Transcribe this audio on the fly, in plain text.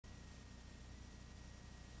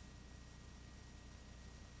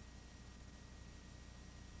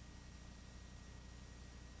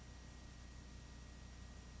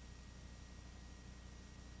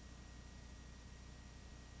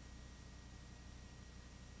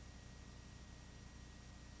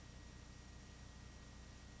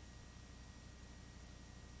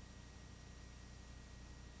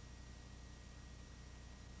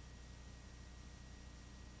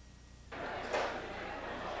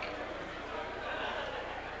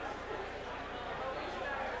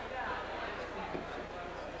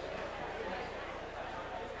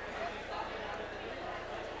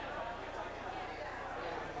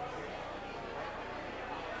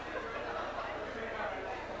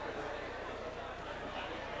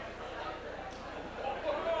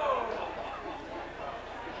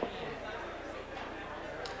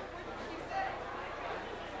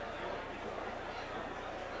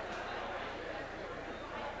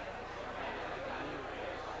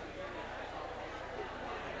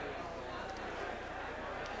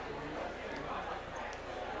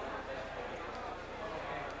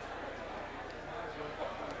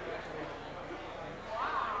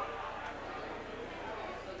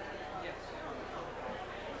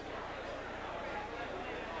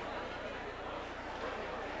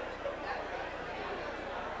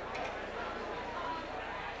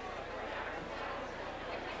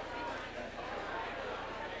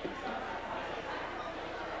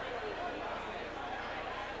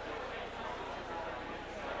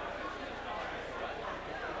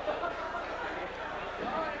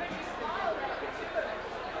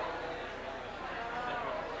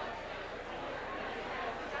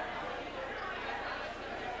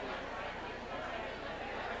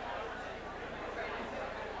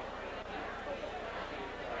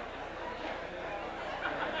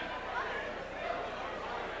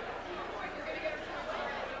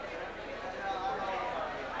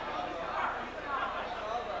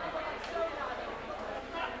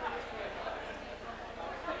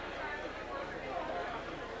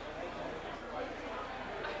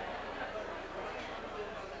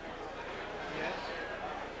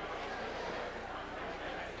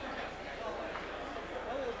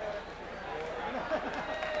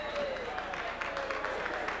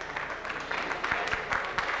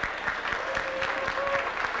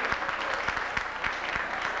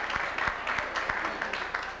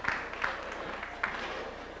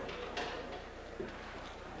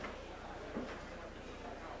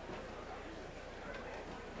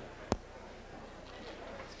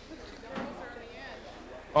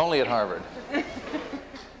Only at Harvard.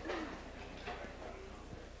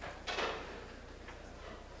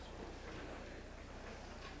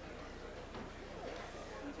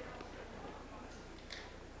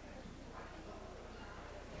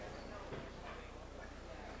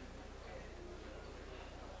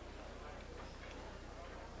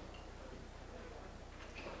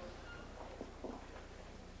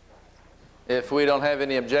 If we don't have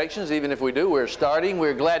any objections, even if we do, we're starting.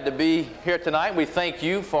 We're glad to be here tonight. We thank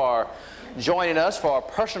you for joining us for our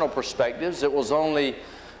personal perspectives. It was only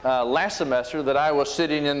last semester that I was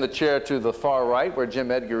sitting in the chair to the far right, where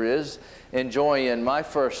Jim Edgar is, enjoying my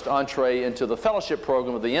first entree into the fellowship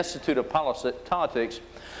program of the Institute of Politics,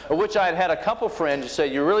 of which I had had a couple friends say,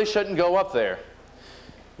 you really shouldn't go up there.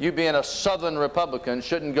 You being a Southern Republican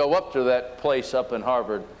shouldn't go up to that place up in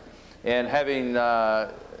Harvard. And having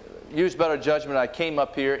used better judgment, I came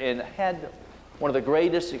up here and had one of the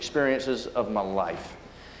greatest experiences of my life.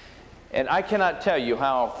 And I cannot tell you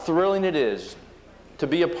how thrilling it is to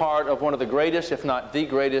be a part of one of the greatest, if not the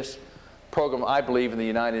greatest, program, I believe, in the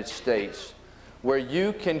United States, where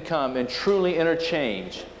you can come and truly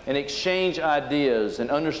interchange and exchange ideas and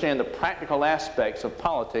understand the practical aspects of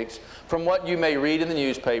politics, from what you may read in the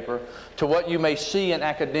newspaper to what you may see in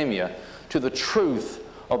academia, to the truth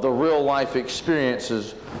of the real-life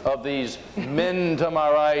experiences of these men to my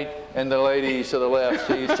right and the ladies to the left.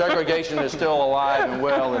 See, segregation is still alive and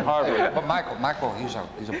well in Harvard. But Michael, he's a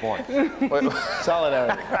boy.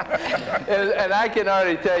 Solidarity. And I can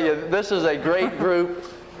already tell you, this is a great group,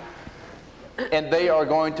 and they are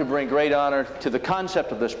going to bring great honor to the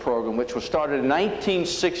concept of this program, which was started in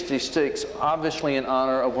 1966, obviously in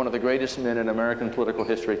honor of one of the greatest men in American political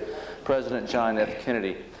history, President John F.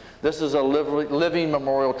 Kennedy. This is a living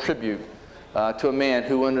memorial tribute to a man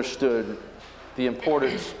who understood the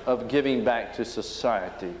importance of giving back to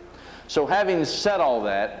society. So having said all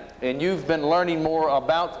that, and you've been learning more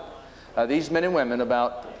about these men and women,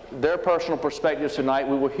 about their personal perspectives tonight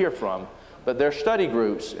we will hear from, but their study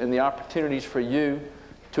groups and the opportunities for you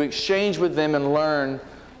to exchange with them and learn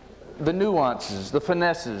the nuances, the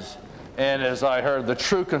finesses, and as I heard, the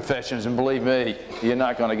true confessions. And believe me, you're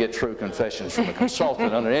not going to get true confessions from a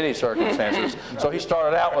consultant under any circumstances. So he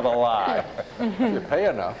started out with a lie. You pay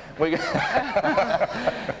enough.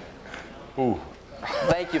 Ooh.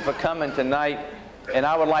 Thank you for coming tonight. And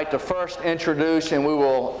I would like to first introduce, and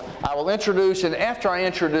I will introduce, and after I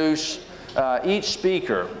introduce each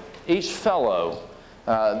speaker, each fellow,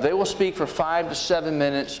 they will speak for 5 to 7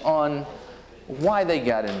 minutes on why they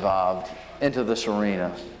got involved into this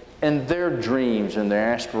arena, and their dreams and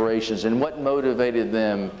their aspirations, and what motivated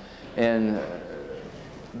them, and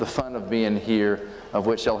the fun of being here, of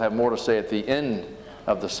which they'll have more to say at the end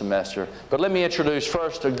of the semester. But let me introduce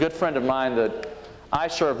first a good friend of mine that I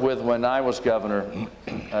served with when I was governor,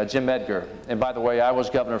 Jim Edgar. And by the way, I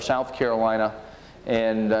was governor of South Carolina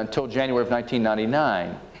and until January of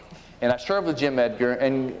 1999. And I served with Jim Edgar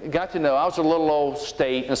and got to know, I was a little old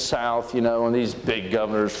state in the South, you know, and these big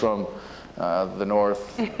governors from the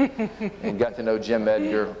North, and got to know Jim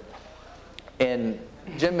Edgar. And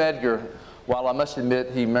Jim Edgar, while I must admit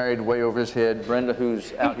he married way over his head, Brenda,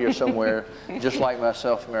 who's out here somewhere, just like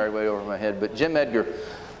myself, married way over my head, but Jim Edgar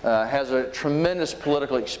has a tremendous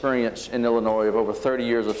political experience in Illinois of over 30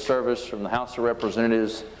 years of service from the House of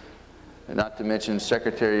Representatives, and not to mention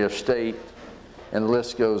Secretary of State, and the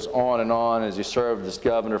list goes on as he served as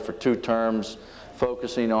governor for 2 terms,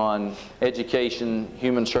 focusing on education,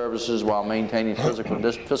 human services, while maintaining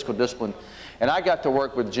fiscal discipline. And I got to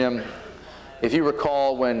work with Jim. If you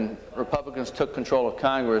recall, when Republicans took control of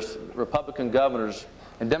Congress, Republican governors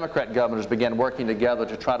and Democrat governors began working together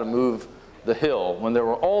to try to move the Hill, when there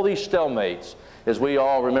were all these stalemates, as we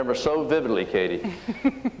all remember so vividly, Katie.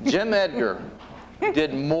 Jim Edgar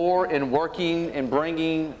did more in working and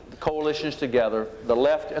bringing the coalitions together, the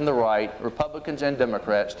left and the right, Republicans and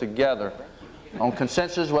Democrats together, on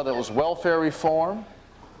consensus, whether it was welfare reform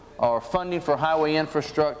or funding for highway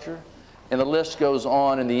infrastructure, and the list goes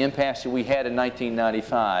on, in the impasse that we had in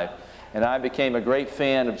 1995. And I became a great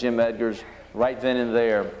fan of Jim Edgar's right then and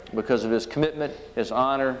there because of his commitment, his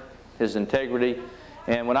honor, his integrity.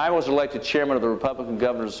 And when I was elected chairman of the Republican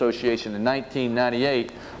Governors Association in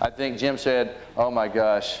 1998, I think Jim said, oh my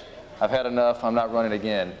gosh, I've had enough, I'm not running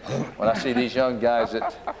again. When I see these young guys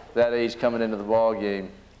at that age coming into the ball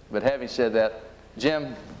game. But having said that,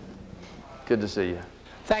 Jim, good to see you.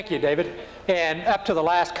 Thank you, David. And up to the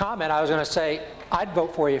last comment, I was going to say, I'd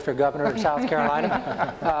vote for you for governor of South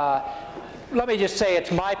Carolina. Let me just say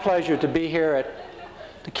it's my pleasure to be here at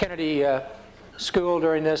the Kennedy School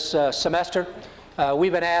during this semester.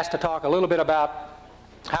 We've been asked to talk a little bit about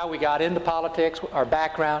how we got into politics, our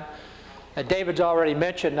background. David's already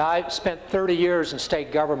mentioned I spent 30 years in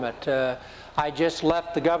state government. I just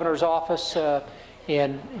left the governor's office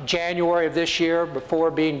in January of this year.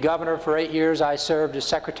 Before being governor for 8 years, I served as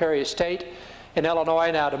Secretary of State in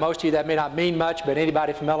Illinois. Now, to most of you, that may not mean much, but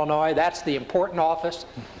anybody from Illinois, that's the important office.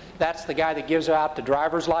 That's the guy that gives out the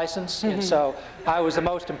driver's license. And so I was the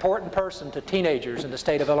most important person to teenagers in the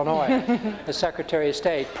state of Illinois as Secretary of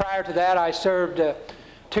State. Prior to that, I served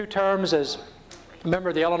 2 terms as member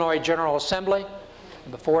of the Illinois General Assembly.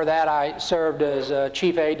 Before that, I served as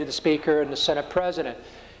chief aide to the Speaker and the Senate President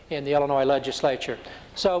in the Illinois legislature.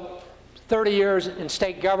 So 30 years in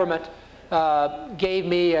state government gave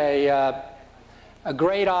me a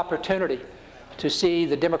great opportunity to see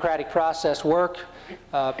the democratic process work.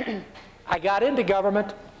 I got into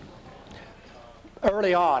government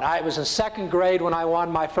early on. I was in 2nd grade when I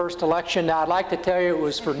won my first election. Now, I'd like to tell you it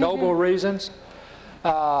was for noble reasons.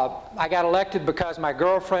 I got elected because my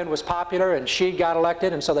girlfriend was popular and she got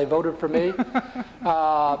elected, and so they voted for me.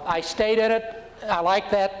 I stayed in it. I liked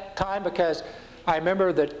that time because I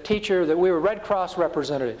remember the teacher that we were Red Cross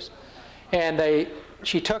representatives, and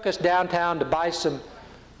she took us downtown to buy some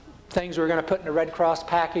things we were going to put in the Red Cross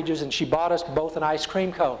packages, and she bought us both an ice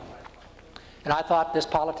cream cone. And I thought, this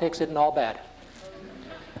politics isn't all bad.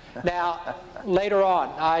 Now, later on,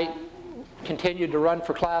 I continued to run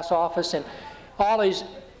for class office and always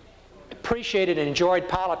appreciated and enjoyed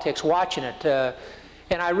politics, watching it.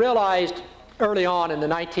 And I realized early on in the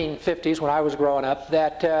 1950s when I was growing up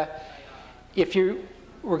that if you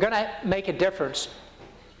were going to make a difference,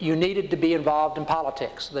 you needed to be involved in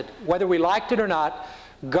politics. That whether we liked it or not,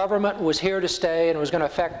 government was here to stay and it was going to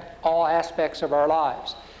affect all aspects of our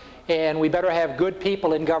lives. And we better have good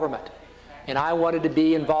people in government. And I wanted to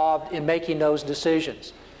be involved in making those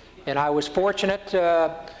decisions. And I was fortunate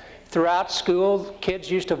throughout school,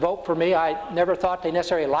 kids used to vote for me. I never thought they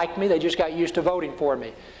necessarily liked me. They just got used to voting for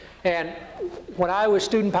me. And when I was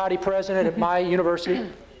student body president at my university,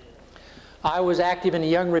 I was active in the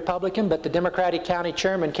Young Republican, but the Democratic county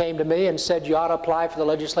chairman came to me and said, you ought to apply for the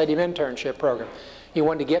legislative internship program. He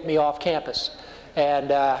wanted to get me off campus.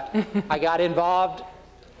 And I got involved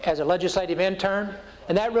as a legislative intern,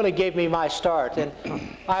 and that really gave me my start. And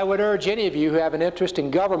I would urge any of you who have an interest in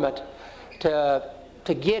government to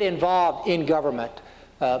get involved in government.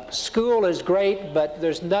 School is great, but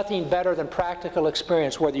there's nothing better than practical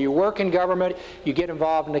experience. Whether you work in government, you get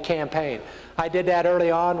involved in a campaign. I did that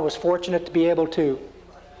early on, was fortunate to be able to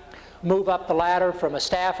move up the ladder from a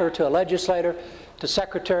staffer to a legislator to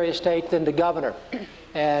Secretary of State, then to governor.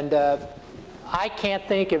 And I can't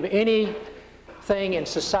think of anything in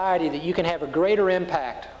society that you can have a greater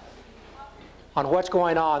impact on what's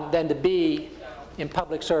going on than to be in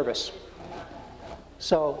public service.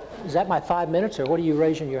 So, is that my 5 minutes, or what are you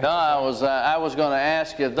raising your hand? No, I was going to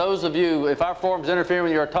ask you, those of you, if our form's interfering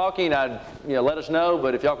with your talking, let us know,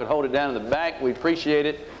 but if y'all could hold it down in the back, we appreciate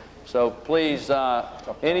it. So please,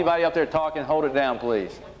 anybody up there talking, hold it down,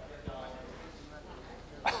 please.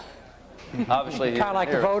 Obviously, kind of like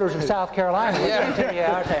the voters in South Carolina.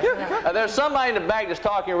 Yeah. There's somebody in the back that's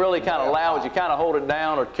talking really kind of loud. Would you kind of hold it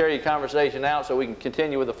down or carry your conversation out so we can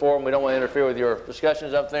continue with the forum? We don't want to interfere with your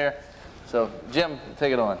discussions up there. So, Jim,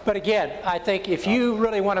 take it on. But again, I think if you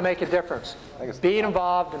really want to make a difference, being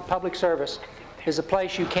involved in public service is a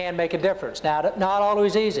place you can make a difference. Now, not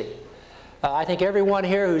always easy. I think everyone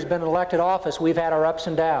here who's been in elected office, we've had our ups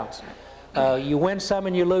and downs. You win some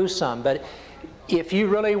and you lose some. But if you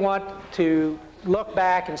really want to look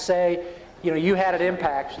back and say, you had an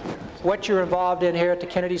impact, what you're involved in here at the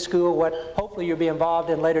Kennedy School, what hopefully you'll be involved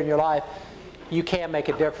in later in your life, you can make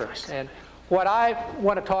a difference. And what I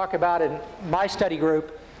want to talk about in my study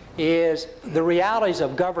group is the realities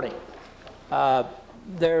of governing.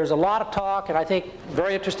 There's a lot of talk, and I think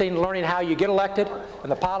very interesting learning how you get elected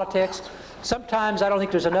and the politics. Sometimes I don't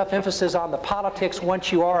think there's enough emphasis on the politics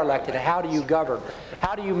once you are elected and how do you govern.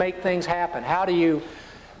 How do you make things happen? How do you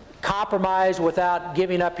compromise without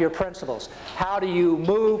giving up your principles? How do you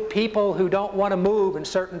move people who don't want to move in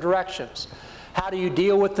certain directions? How do you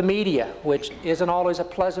deal with the media, which isn't always a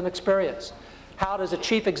pleasant experience? How does a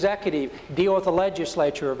chief executive deal with the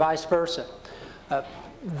legislature or vice versa?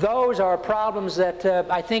 Those are problems that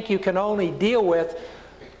I think you can only deal with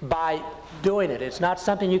by doing it. It's not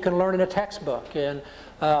something you can learn in a textbook. And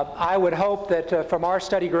I would hope that from our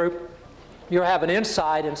study group, you'll have an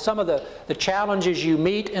insight in some of the challenges you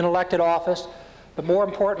meet in elected office, but more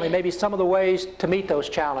importantly, maybe some of the ways to meet those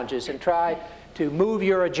challenges and try to move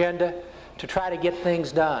your agenda to try to get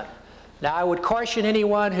things done. Now, I would caution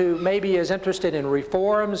anyone who maybe is interested in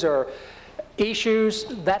reforms or issues,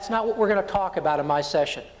 that's not what we're going to talk about in my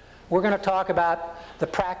session. We're going to talk about the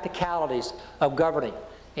practicalities of governing.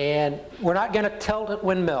 And we're not going to tilt at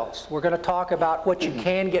windmills. We're going to talk about what you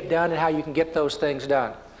can get done and how you can get those things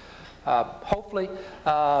done. Hopefully,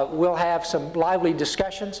 we'll have some lively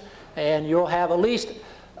discussions, and you'll have at least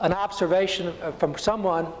an observation from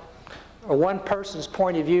someone or one person's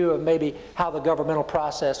point of view of maybe how the governmental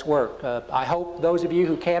process works. I hope those of you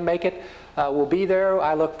who can make it will be there.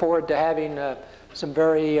 I look forward to having some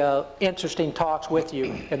very interesting talks with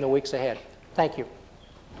you in the weeks ahead. Thank you.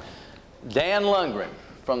 Dan Lundgren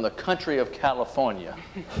from the country of California,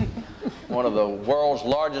 one of the world's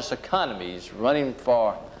largest economies, running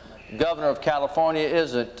for governor of California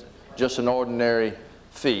isn't just an ordinary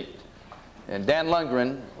feat. And Dan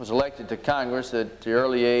Lundgren was elected to Congress at the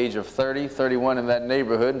early age of 30, 31 in that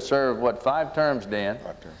neighborhood, and served, what, 5 terms, Dan?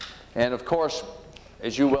 5 terms. And of course,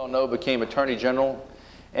 as you well know, became Attorney General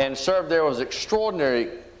and served there with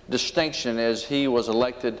extraordinary distinction as he was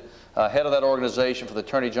elected head of that organization for the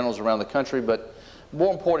Attorney Generals around the country. But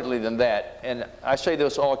more importantly than that, and I say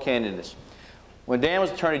this all candidness, when Dan was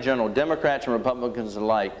Attorney General, Democrats and Republicans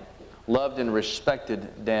alike loved and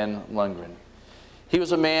respected Dan Lundgren. He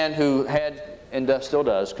was a man who had, and still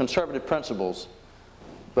does, conservative principles,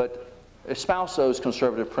 but espoused those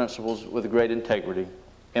conservative principles with great integrity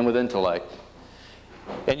and with intellect.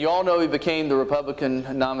 And you all know he became the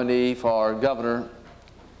Republican nominee for governor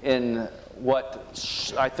in what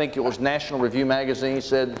I think it was National Review magazine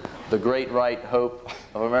said, the great right hope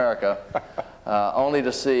of America, only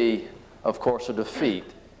to see, of course, a defeat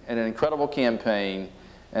and an incredible campaign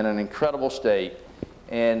and an incredible state.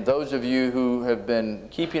 And those of you who have been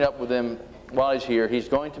keeping up with him while he's here, he's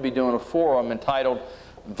going to be doing a forum entitled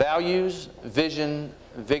Values, Vision,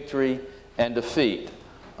 Victory, and Defeat,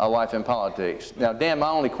 A Life in Politics. Now, Dan, my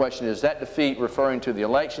only question is that defeat referring to the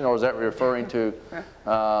election, or is that referring to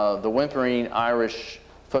the whimpering Irish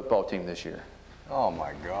football team this year? Oh,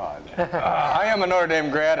 my God. I am a Notre Dame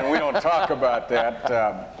grad, and we don't talk about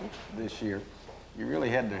that this year. You really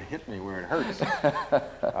had to hit me where it hurts.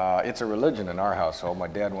 It's a religion in our household. My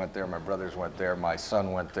dad went there, my brothers went there, my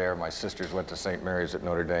son went there, my sisters went to St. Mary's at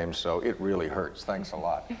Notre Dame, so it really hurts. Thanks a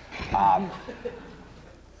lot.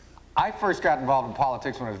 I first got involved in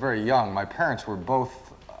politics when I was very young. My parents were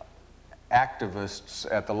both activists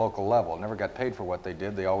at the local level. Never got paid for what they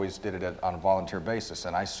did. They always did it on a volunteer basis,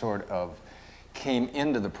 and I sort of came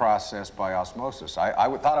into the process by osmosis. I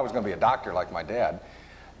thought I was going to be a doctor like my dad.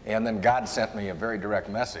 And then God sent me a very direct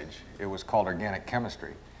message. It was called organic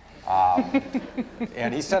chemistry.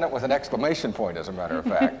 And he sent it with an exclamation point, as a matter of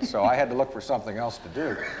fact. So I had to look for something else to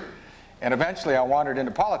do. And eventually I wandered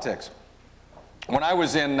into politics. When I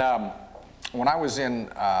was in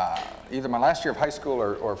either my last year of high school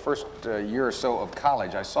or first year or so of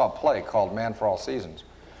college, I saw a play called Man for All Seasons.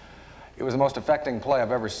 It was the most affecting play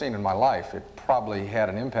I've ever seen in my life. It probably had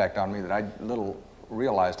an impact on me that I little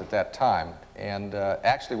realized at that time. And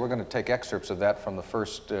actually, we're going to take excerpts of that from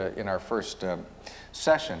the in our first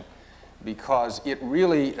session, because it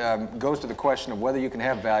really goes to the question of whether you can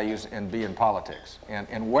have values and be in politics,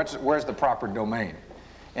 and where's the proper domain.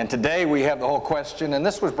 And today we have the whole question, and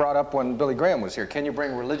this was brought up when Billy Graham was here, can you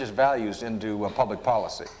bring religious values into public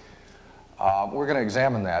policy? We're going to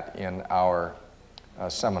examine that in our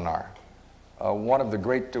seminar. One of the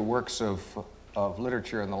great works of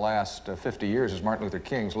literature in the last 50 years is Martin Luther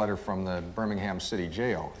King's letter from the Birmingham City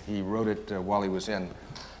Jail. He wrote it while he was in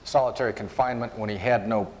solitary confinement when he had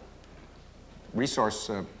no resource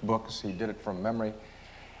books. He did it from memory.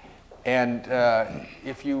 And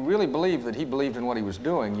if you really believe that he believed in what he was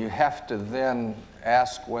doing, you have to then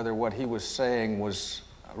ask whether what he was saying was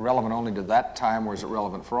relevant only to that time or is it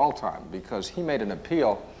relevant for all time, because he made an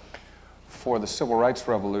appeal for the civil rights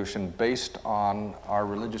revolution based on our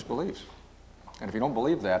religious beliefs. And if you don't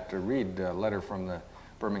believe that, read a letter from the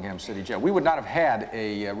Birmingham City Jail. We would not have had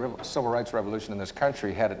a civil rights revolution in this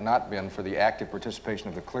country had it not been for the active participation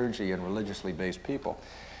of the clergy and religiously based people.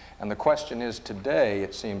 And the question is today,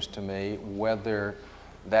 it seems to me, whether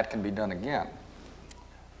that can be done again.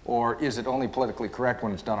 Or is it only politically correct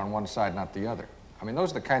when it's done on one side, not the other? I mean,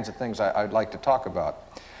 those are the kinds of things I'd like to talk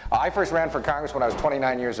about. I first ran for Congress when I was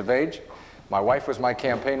 29 years of age. My wife was my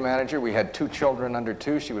campaign manager. We had 2 children under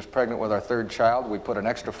 2. She was pregnant with our 3rd child. We put an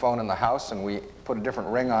extra phone in the house, and we put a different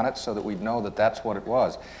ring on it so that we'd know that that's what it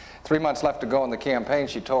was. 3 months left to go in the campaign.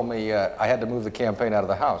 She told me I had to move the campaign out of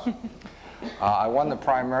the house. I won the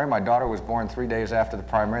primary. My daughter was born 3 days after the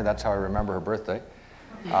primary. That's how I remember her birthday.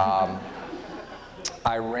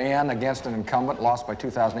 I ran against an incumbent, lost by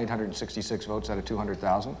 2,866 votes out of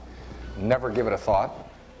 200,000. Never give it a thought.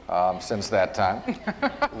 since that time.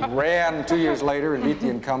 Ran 2 years later and beat the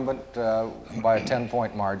incumbent by a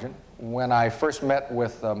 10-point margin. When I first met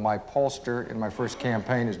with my pollster in my first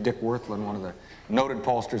campaign, is Dick Wirthlin, one of the noted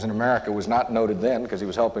pollsters in America, was not noted then because he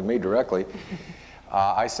was helping me directly.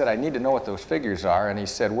 I said, I need to know what those figures are, and he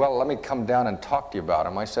said, well, let me come down and talk to you about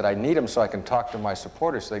them. I said, I need them so I can talk to my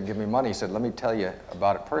supporters so they can give me money. He said, let me tell you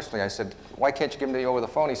about it personally. I said, why can't you give them to me over the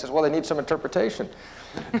phone? He says, well, they need some interpretation.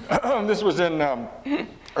 This was in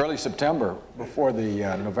early September, before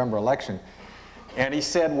the November election. And he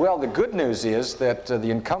said, well, the good news is that the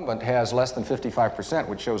incumbent has less than 55%,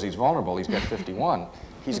 which shows he's vulnerable. He's got 51.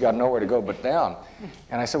 He's got nowhere to go but down.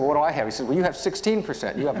 And I said, well, what do I have? He said, well, you have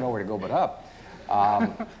 16%. You have nowhere to go but up.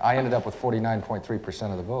 I ended up with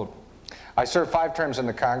 49.3% of the vote. I served 5 terms in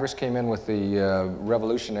the Congress, came in with the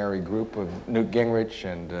revolutionary group of Newt Gingrich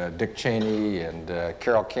and Dick Cheney and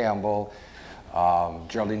Carol Campbell.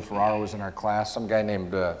 Geraldine Ferraro was in our class. Some guy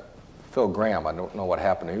named Phil Graham, I don't know what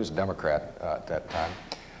happened to him. He was a Democrat at that time.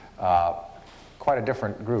 Quite a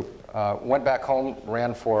different group. Went back home,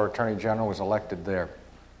 ran for Attorney General, was elected there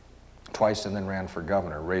twice, and then ran for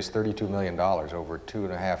governor. Raised $32 million over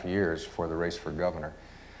 2.5 years for the race for governor.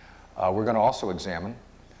 We're going to also examine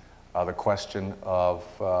the question of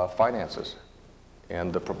finances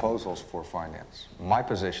and the proposals for finance. My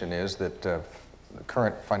position is that the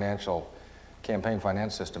current campaign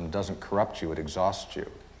finance system doesn't corrupt you, it exhausts you.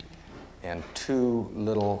 And too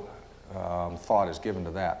little thought is given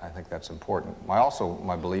to that. I think that's important.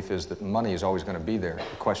 My belief is that money is always going to be there.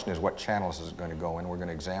 The question is, what channels is it going to go in? We're going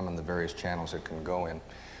to examine the various channels it can go in.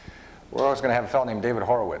 We're always going to have a fellow named David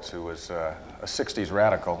Horowitz, who was a 60s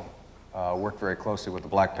radical, worked very closely with the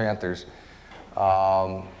Black Panthers,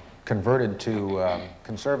 converted to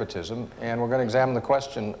conservatism, and we're going to examine the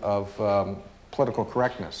question of political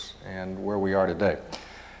correctness and where we are today.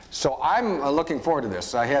 So I'm looking forward to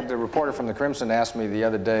this. I had the reporter from the Crimson ask me the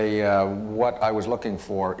other day what I was looking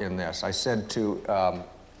for in this. I said to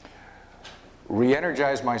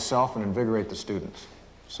re-energize myself and invigorate the students.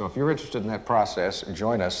 So if you're interested in that process,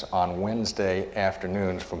 join us on Wednesday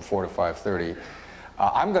afternoons from 4 to 5:30.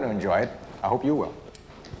 I'm going to enjoy it. I hope you will.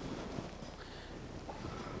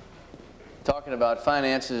 Talking about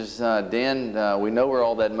finances, Dan, we know where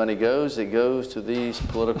all that money goes. It goes to these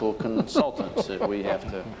political consultants that we have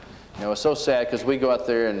to, you know, it's so sad because we go out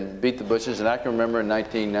there and beat the bushes. And I can remember in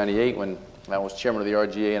 1998 when I was chairman of the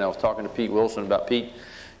RGA and I was talking to Pete Wilson about, Pete,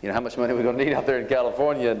 you know, how much money we're going to need out there in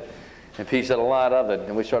California. And Pete said a lot of it.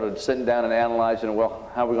 And we started sitting down and analyzing, well,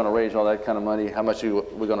 how are we going to raise all that kind of money? How much are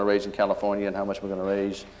we going to raise in California and how much we're going to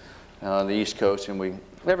raise on the East Coast? And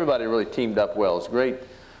everybody really teamed up well. It's great.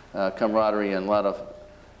 Camaraderie and a lot of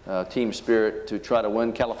team spirit to try to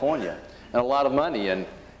win California, and a lot of money, and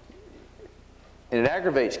it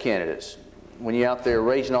aggravates candidates when you're out there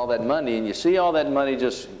raising all that money and you see all that money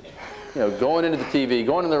just, you know, going into the TV,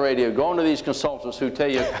 going to the radio, going to these consultants who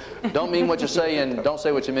tell you don't mean what you say and don't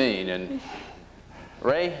say what you mean. And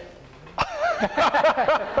Ray,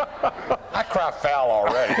 I cry foul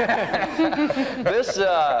already.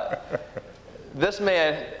 This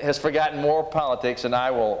man has forgotten more politics than I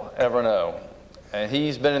will ever know. And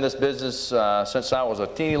he's been in this business since I was a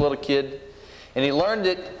teeny little kid. And he learned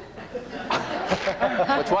it,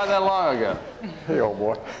 which wasn't that long ago. Hey, old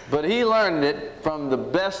boy. But he learned it from the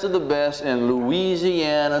best of the best in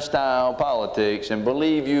Louisiana-style politics. And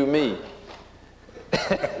believe you me,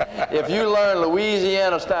 if you learn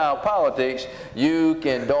Louisiana-style politics, you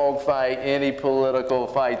can dogfight any political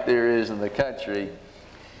fight there is in the country.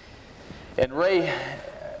 And Ray,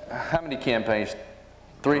 how many campaigns?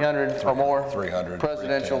 300 or more? 300.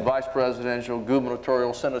 Presidential, vice presidential,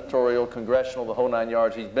 gubernatorial, senatorial, congressional, the whole 9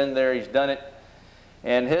 yards. He's been there, he's done it.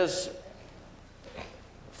 And his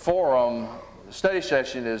forum study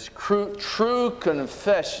session is True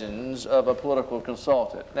Confessions of a Political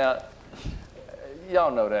Consultant. Now, y'all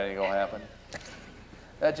know that ain't gonna happen.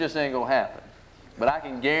 That just ain't gonna happen. But I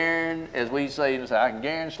can guarantee, as we say, I can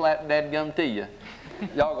guarantee slap that gum to you.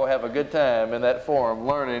 Y'all gonna have a good time in that forum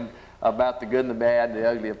learning about the good and the bad, the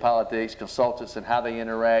ugly of politics, consultants and how they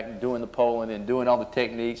interact, doing the polling and doing all the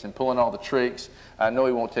techniques and pulling all the tricks. I know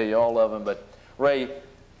he won't tell you all of them, but Ray,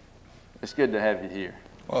 it's good to have you here.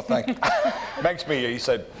 Well, thank you. Makes me, he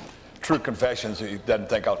said, True Confessions, he doesn't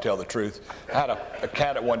think I'll tell the truth. I had a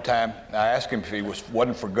candidate one time, I asked him if he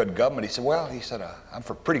wasn't for good government. He said, well, I'm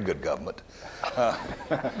for pretty good government.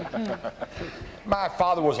 My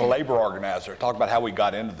father was a labor organizer. Talk about how we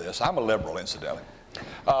got into this. I'm a liberal, incidentally.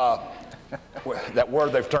 That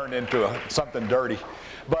word they've turned into something dirty.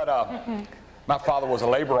 But my father was a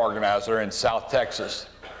labor organizer in South Texas.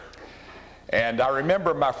 And I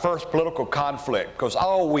remember my first political conflict, because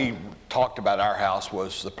all we talked about at our house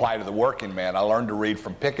was the plight of the working man. I learned to read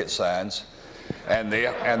from picket signs and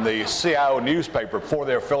the CIO newspaper before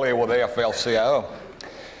they were affiliated with AFL-CIO.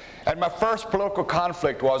 And my first political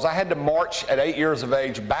conflict was I had to march at 8 years of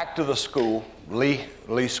age back to the school, Lee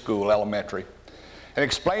School Elementary, and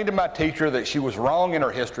explain to my teacher that she was wrong in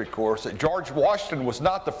her history course, that George Washington was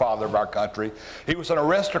not the father of our country. He was an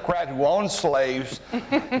aristocrat who owned slaves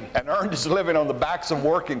and earned his living on the backs of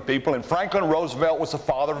working people, and Franklin Roosevelt was the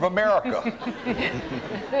father of America. And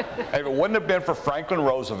if it wouldn't have been for Franklin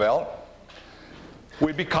Roosevelt,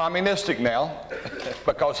 we'd be communistic now,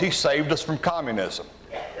 because he saved us from communism.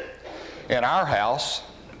 In our house,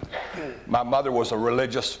 my mother was a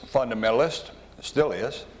religious fundamentalist, still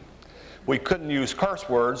is. We couldn't use curse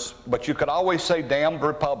words, but you could always say damned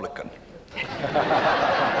Republican.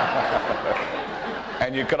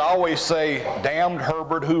 And you could always say damned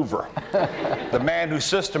Herbert Hoover, the man who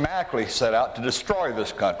systematically set out to destroy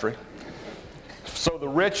this country so the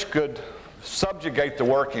rich could subjugate the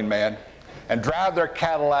working man and drive their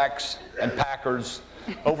Cadillacs and Packards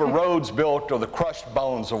over roads built of the crushed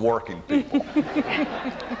bones of working people.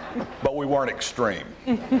 But we weren't extreme.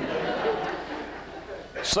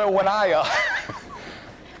 So when after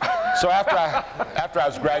I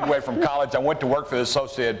was graduated from college, I went to work for the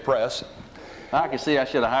Associated Press. I can see I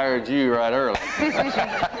should have hired you right early.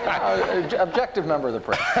 Objective member of the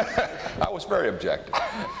press. I was very objective.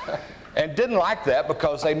 And didn't like that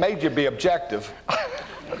because they made you be objective.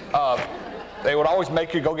 They would always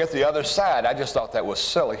make you go get the other side. I just thought that was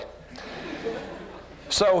silly.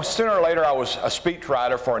 So sooner or later, I was a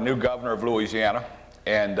speechwriter for a new governor of Louisiana,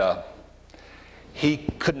 and he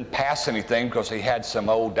couldn't pass anything because he had some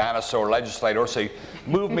old dinosaur legislator. So he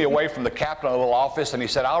moved me away from the Capitol Hill office, and he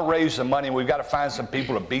said, I'll raise the money. We've got to find some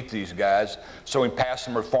people to beat these guys so we can pass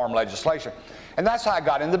some reform legislation. And that's how I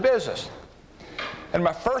got into business. And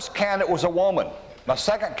my first candidate was a woman. My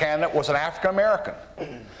second candidate was an African American.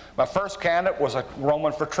 My first candidate was a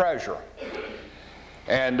woman for treasurer.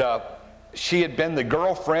 And she had been the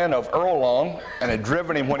girlfriend of Earl Long and had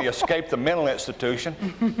driven him when he escaped the mental institution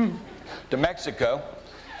to Mexico.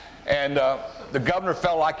 And the governor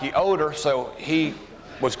felt like he owed her, so he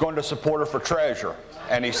was going to support her for treasurer.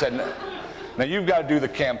 And he said, now you've got to do the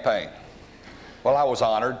campaign. Well, I was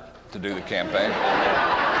honored to do the campaign.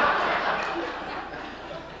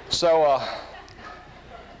 So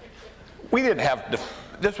we didn't have,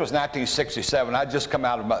 this was 1967. I'd just come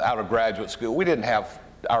out of graduate school. We didn't have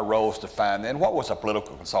our roles defined then. What was a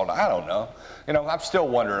political consultant? I don't know. You know, I'm still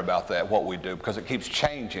wondering about that, what we do, because it keeps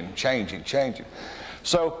changing.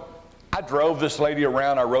 So I drove this lady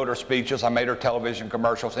around. I wrote her speeches. I made her television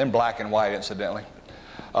commercials, in black and white, incidentally.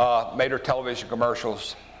 Made her television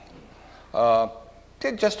commercials.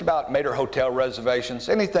 Made her hotel reservations,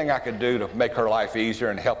 anything I could do to make her life easier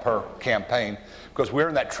and help her campaign, because we're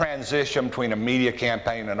in that transition between a media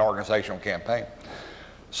campaign and an organizational campaign.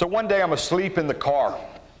 So one day I'm asleep in the car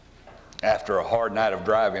after a hard night of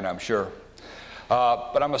driving, I'm sure.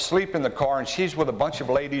 But I'm asleep in the car, and she's with a bunch of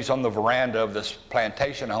ladies on the veranda of this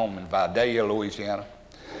plantation home in Vidalia, Louisiana.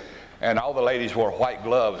 And all the ladies wore white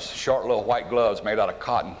gloves, short little white gloves made out of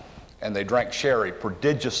cotton, and they drank sherry,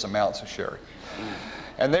 prodigious amounts of sherry.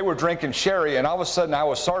 And they were drinking sherry, and all of a sudden I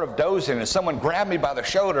was sort of dozing, and someone grabbed me by the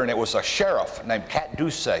shoulder, and it was a sheriff named Cat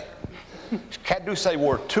Doucet. Cat Doucet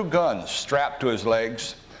wore 2 guns strapped to his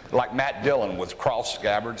legs, like Matt Dillon with cross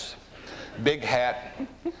scabbards, big hat.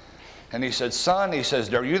 And he said, son, he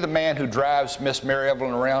says, are you the man who drives Miss Mary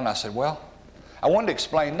Evelyn around? I said, well, I wanted to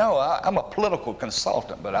explain, no, I'm a political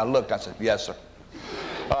consultant. But I looked, I said, yes, sir.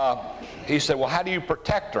 He said, well, how do you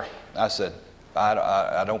protect her? I said,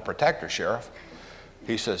 I don't protect her, Sheriff.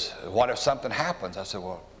 He says, what if something happens? I said,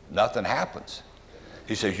 well, nothing happens.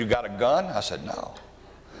 He says, you got a gun? I said, no.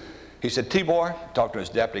 He said, T-Boy, talked to his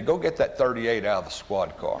deputy, go get that .38 out of the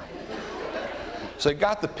squad car. So he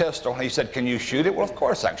got the pistol, and he said, can you shoot it? Well, of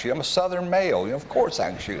course I can shoot it. I'm a Southern male. You know, of course I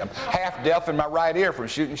can shoot it. I'm half deaf in my right ear from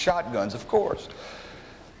shooting shotguns, of course.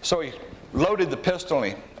 So he loaded the pistol,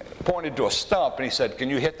 and he pointed to a stump, and he said, can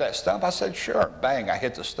you hit that stump? I said, sure. Bang, I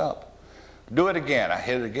hit the stump. Do it again. I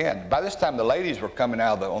hit it again. By this time, the ladies were coming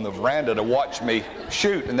out on the veranda to watch me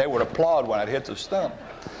shoot, and they would applaud when I'd hit the stump.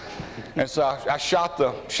 And so I shot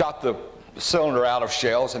the cylinder out of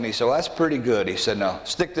shells, and he said, well, that's pretty good. He said, now,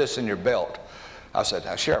 stick this in your belt. I said,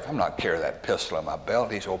 now, Sheriff, I'm not carrying that pistol in my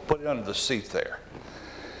belt. He said, well, put it under the seat there.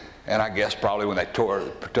 And I guess probably when they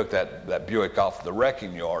took that Buick off the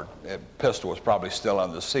wrecking yard, the pistol was probably still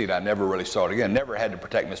under the seat. I never really saw it again. Never had to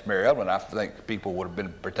protect Miss Mary Evelyn. I think people would have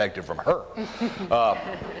been protected from her.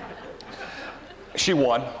 She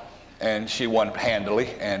won. and she won handily,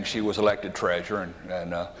 and she was elected treasurer,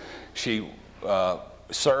 and she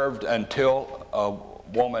served until a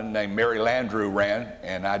woman named Mary Landrieu ran,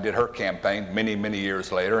 and I did her campaign many, many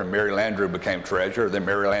years later, and Mary Landrieu became treasurer. Then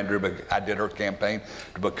Mary Landrieu, I did her campaign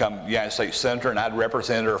to become United States Senator, and I'd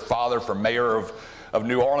represented her father for mayor of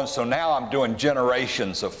New Orleans. So now I'm doing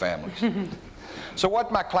generations of families. So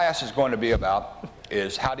what my class is going to be about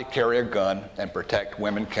is how to carry a gun and protect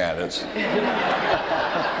women candidates.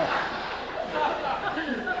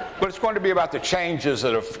 But it's going to be about the changes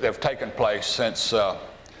that have taken place since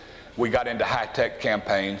we got into high-tech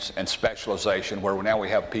campaigns and specialization, where now we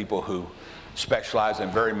have people who specialize in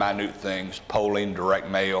very minute things: polling, direct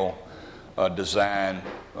mail, design,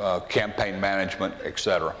 campaign management,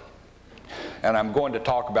 etc. And I'm going to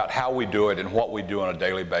talk about how we do it and what we do on a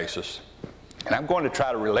daily basis. And I'm going to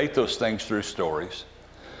try to relate those things through stories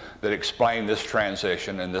that explain this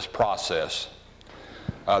transition and this process.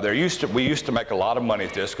 We used to make a lot of money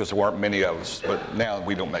at this because there weren't many of us, but now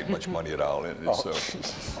we don't make much money at all. And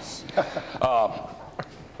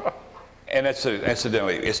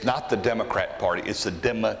incidentally, it's not the Democrat Party, it's the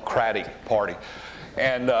Democratic Party.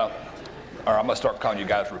 And, or I'm gonna start calling you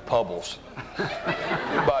guys Republicans.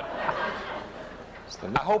 But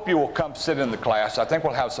I hope you will come sit in the class. I think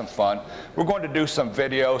we'll have some fun. We're going to do some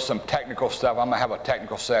video, some technical stuff. I'm going to have a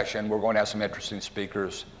technical session. We're going to have some interesting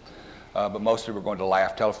speakers. But mostly we're going to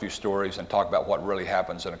laugh, tell a few stories, and talk about what really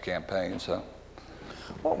happens in a campaign. So,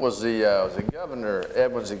 what was the Governor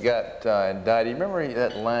Edwards that got indicted? Remember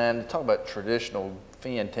that line, talk about traditional,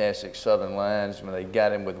 fantastic Southern lines when they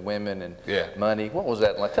got him with women and money. What was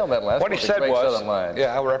that line? Tell me that line. What he said was,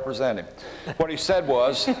 I represent him. What he said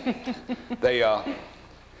was,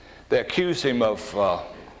 they accused him of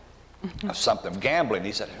something, gambling.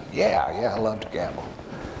 He said, yeah, I love to gamble.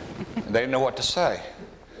 And they didn't know what to say.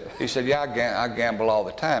 He said, yeah, I gamble all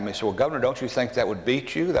the time. He said, well, Governor, don't you think that would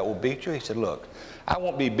beat you? That will beat you? He said, look, I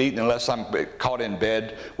won't be beaten unless I'm caught in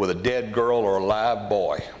bed with a dead girl or a live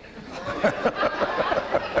boy.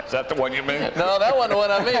 Is that the one you mean? No, that wasn't the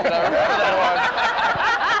one I mean, but I remember that one.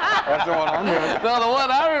 That's the one I'm hearing. No, the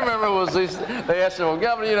one I remember was they asked him, well,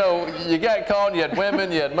 Governor, you know, you got caught and you had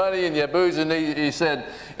women, you had money, and you had booze, and he said,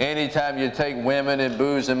 anytime you take women and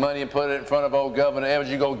booze and money and put it in front of old Governor Evans,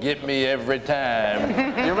 you go get me every time.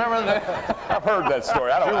 You remember that? I've heard that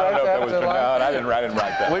story. I don't know if that was no, I didn't write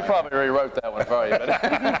that. We probably rewrote that one for you.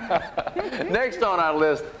 But next on our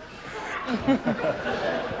list.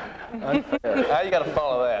 How you got to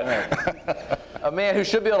follow that? A man who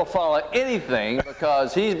should be able to follow anything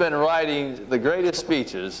because he's been writing the greatest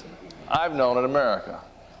speeches I've known in America.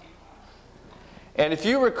 And if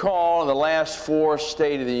you recall the last 4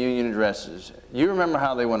 State of the Union addresses, you remember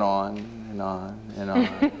how they went on and on and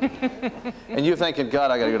on. And you're thinking, God,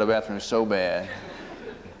 I got to go to the bathroom so bad.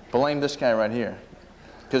 Blame this guy right here,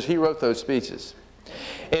 because he wrote those speeches.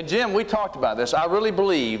 And Jim, we talked about this. I really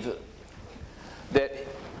believe that,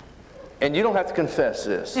 and you don't have to confess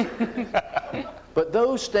this, but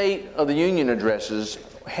those State of the Union addresses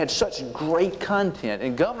had such great content,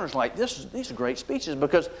 and governors like, these are great speeches,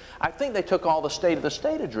 because I think they took all the State of the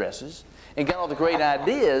State addresses and got all the great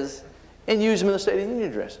ideas and used them in the State of the Union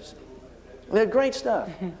addresses. They're great stuff.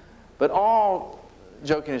 But all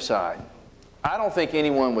joking aside, I don't think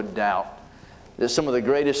anyone would doubt that some of the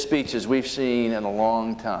greatest speeches we've seen in a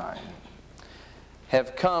long time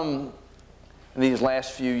have come in these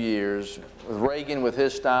last few years, with Reagan with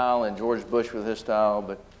his style and George Bush with his style,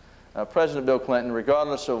 but President Bill Clinton,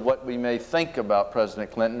 regardless of what we may think about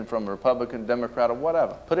President Clinton from a Republican, Democrat, or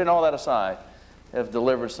whatever, putting all that aside, have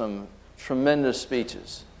delivered some tremendous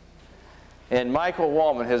speeches. And Michael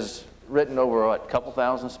Waldman has written over, what, a couple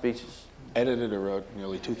thousand speeches? Edited or wrote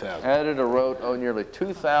nearly 2,000. Edited or wrote nearly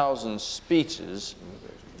 2,000 speeches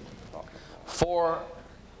for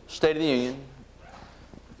State of the Union,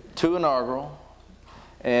 2 inaugural,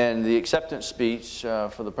 and the acceptance speech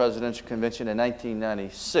for the Presidential Convention in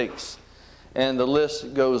 1996. And the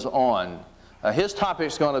list goes on. His topic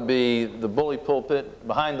is going to be the bully pulpit,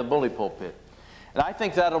 behind the bully pulpit. And I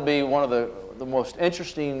think that'll be one of the most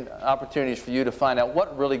interesting opportunities for you to find out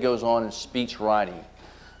what really goes on in speech writing.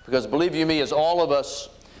 Because believe you me, as all of us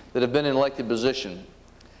that have been in elected position,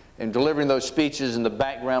 and delivering those speeches and the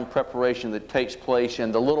background preparation that takes place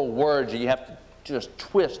and the little words that you have to just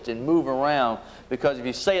twist and move around, because if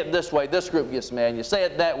you say it this way, this group gets mad. You say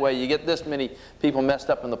it that way, you get this many people messed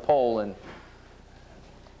up in the poll. And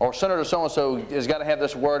or Senator so-and-so has got to have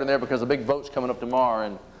this word in there because the big vote's coming up tomorrow.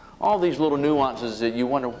 And all these little nuances that you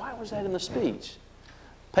wonder, why was that in the speech?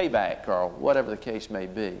 Payback, or whatever the case may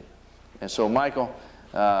be. And so, Michael,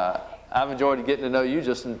 I've enjoyed getting to know you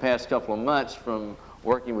just in the past couple of months from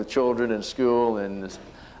working with children in school, and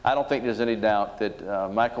I don't think there's any doubt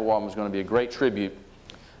that Michael Waldman is going to be a great tribute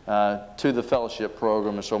to the fellowship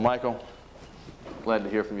program. And so, Michael, glad to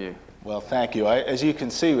hear from you. Well, thank you. As you can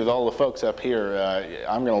see with all the folks up here,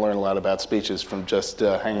 I'm going to learn a lot about speeches from just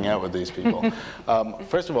hanging out with these people.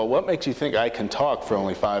 First of all, what makes you think I can talk for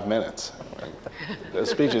only 5 minutes? The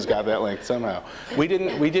speeches got that length somehow. We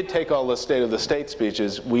did take all the State of the State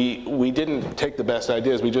speeches. We didn't take the best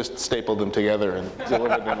ideas. We just stapled them together and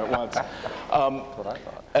delivered them at once.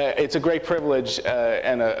 It's a great privilege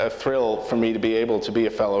and a thrill for me to be able to be a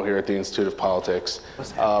fellow here at the Institute of Politics.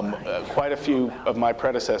 Quite a few of my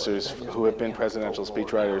predecessors who have been presidential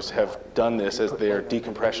speechwriters have done this as their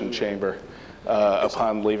decompression chamber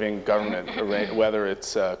upon leaving government, whether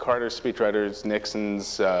it's Carter's speechwriters,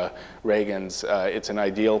 Nixon's, Reagan's. It's an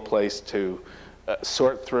ideal place to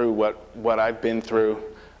sort through what I've been through,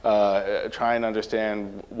 try and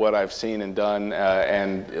understand what I've seen and done,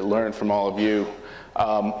 and learn from all of you.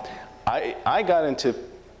 I got into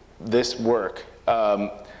this work.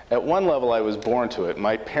 At one level, I was born to it.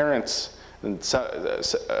 My parents, and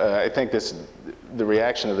I think the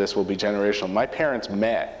reaction to this will be generational. My parents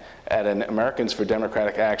met at an Americans for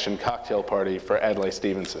Democratic Action cocktail party for Adlai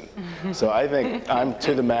Stevenson. So I think I'm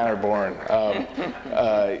to the manner born.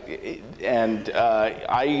 In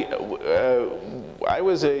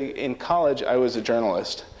college, I was a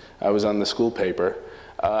journalist. I was on the school paper.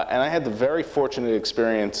 And I had the very fortunate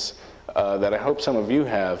experience that I hope some of you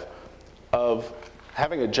have of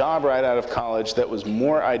having a job right out of college that was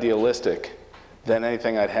more idealistic than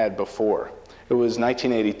anything I'd had before. It was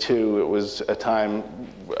 1982. It was a time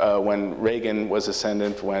when Reagan was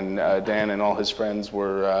ascendant, when Dan and all his friends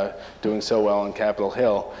were doing so well on Capitol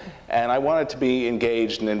Hill. And I wanted to be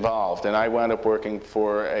engaged and involved. And I wound up working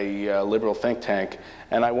for a liberal think tank.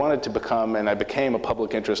 And I wanted to become, and I became, a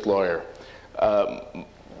public interest lawyer.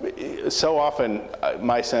 So often,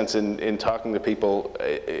 my sense in talking to people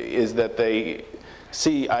is that they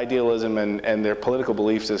see idealism and their political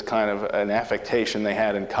beliefs as kind of an affectation they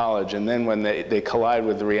had in college, and then when they collide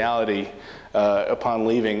with the reality upon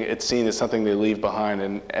leaving, it's seen as something they leave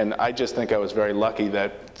behind. And I just think I was very lucky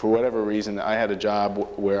that, for whatever reason, I had a job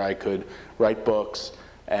where I could write books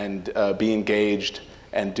and be engaged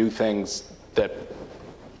and do things that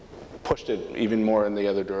pushed it even more in the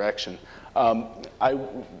other direction. I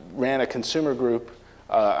ran a consumer group.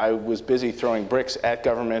 I was busy throwing bricks at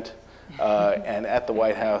government and at the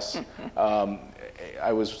White House.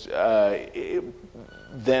 I was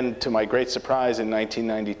then, to my great surprise, in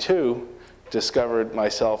 1992, discovered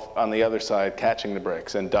myself on the other side catching the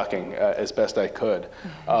bricks and ducking as best I could.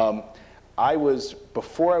 Before I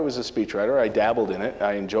was a speechwriter, I dabbled in it,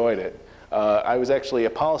 I enjoyed it. I was actually a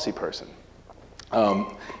policy person.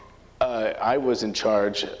 I was in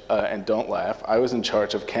charge, and don't laugh, I was in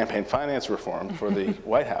charge of campaign finance reform for the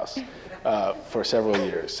White House for several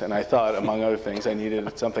years. And I thought, among other things, I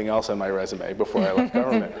needed something else on my resume before I left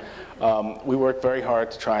government. We worked very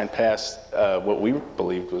hard to try and pass what we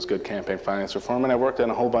believed was good campaign finance reform, and I worked on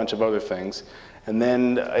a whole bunch of other things. And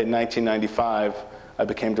then in 1995, I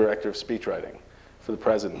became director of speechwriting for the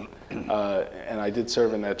president. And I did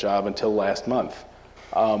serve in that job until last month.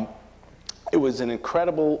 It was an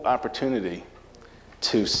incredible opportunity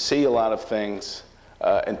to see a lot of things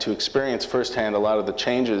and to experience firsthand a lot of the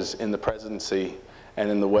changes in the presidency and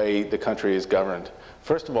in the way the country is governed.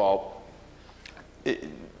 First of all,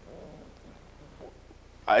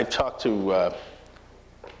 I've talked to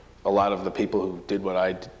a lot of the people who did what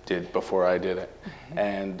I did before I did it.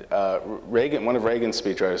 And one of Reagan's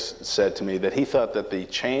speechwriters said to me that he thought that the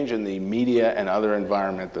change in the media and other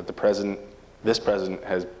environment that this president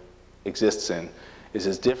exists in is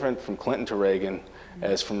as different from Clinton to Reagan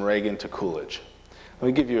as from Reagan to Coolidge. Let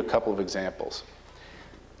me give you a couple of examples.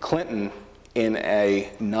 Clinton, in a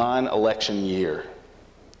non-election year,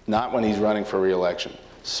 not when he's running for re-election,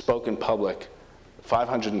 spoke in public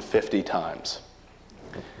 550 times.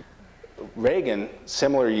 Reagan,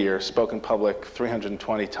 similar year, spoke in public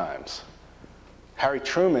 320 times. Harry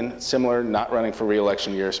Truman, similar, not running for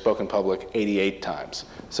re-election year, spoke in public 88 times.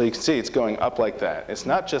 So you can see it's going up like that. It's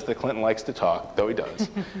not just that Clinton likes to talk, though he does.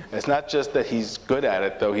 It's not just that he's good at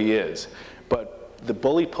it, though he is. But the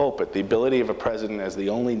bully pulpit, the ability of a president as the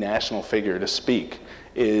only national figure to speak,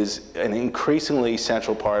 is an increasingly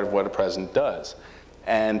central part of what a president does.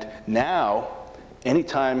 And now,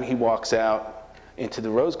 anytime he walks out into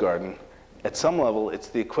the Rose Garden, at some level, it's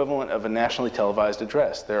the equivalent of a nationally televised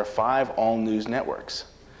address. There are 5 all-news networks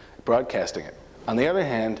broadcasting it. On the other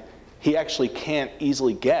hand, he actually can't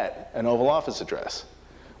easily get an Oval Office address.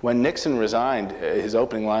 When Nixon resigned, his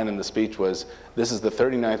opening line in the speech was, "This is the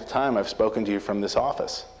 39th time I've spoken to you from this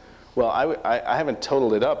office." Well, I haven't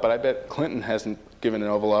totaled it up, but I bet Clinton hasn't given an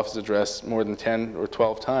Oval Office address more than 10 or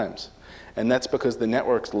 12 times. And that's because the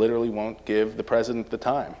networks literally won't give the president the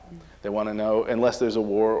time. They want to know, unless there's a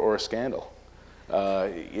war or a scandal.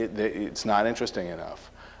 It's not interesting enough.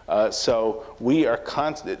 So we are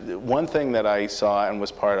constant. One thing that I saw and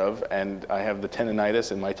was part of, and I have the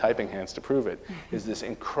tendonitis in my typing hands to prove it, is this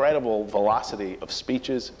incredible velocity of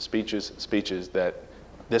speeches, speeches, speeches that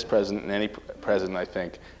this president and any president, I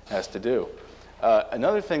think, has to do.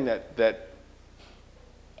 Another thing that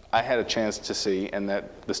I had a chance to see, and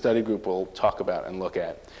that the study group will talk about and look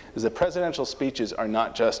at, is that presidential speeches are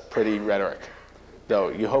not just pretty rhetoric, though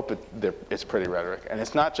you hope it's pretty rhetoric. And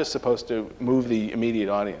it's not just supposed to move the immediate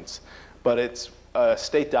audience, but it's a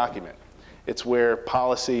state document. It's where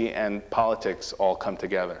policy and politics all come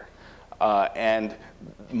together. And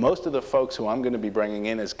most of the folks who I'm going to be bringing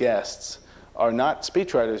in as guests are not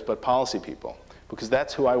speechwriters, but policy people, because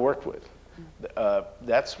that's who I worked with.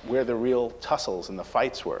 That's where the real tussles and the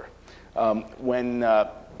fights were.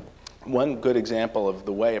 One good example of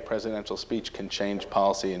the way a presidential speech can change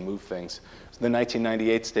policy and move things is the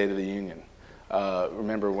 1998 State of the Union.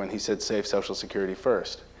 Remember when he said save Social Security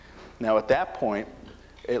first. Now at that point,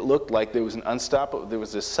 it looked like there was there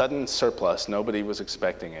was this sudden surplus, nobody was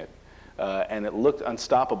expecting it. And it looked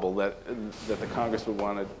unstoppable that the Congress would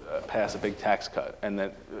want to pass a big tax cut, and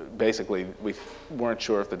that basically we weren't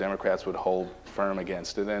sure if the Democrats would hold firm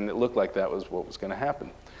against it, and it looked like that was what was going to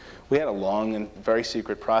happen. We had a long and very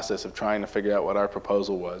secret process of trying to figure out what our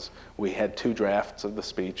proposal was. We had 2 drafts of the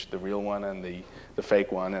speech, the real one and the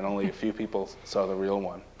fake one, and only a few people saw the real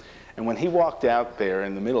one. And when he walked out there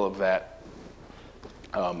in the middle of that,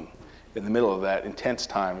 intense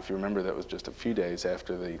time, if you remember, that was just a few days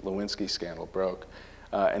after the Lewinsky scandal broke.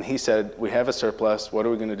 And he said, we have a surplus, what are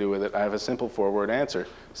we going to do with it? I have a simple 4-word answer,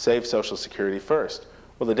 save Social Security first.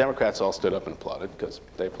 Well, the Democrats all stood up and applauded, because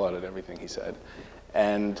they applauded everything he said.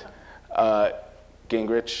 And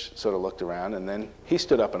Gingrich sort of looked around, and then he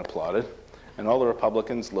stood up and applauded. And all the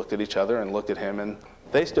Republicans looked at each other and looked at him, and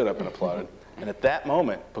they stood up and applauded. And at that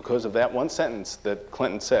moment, because of that one sentence that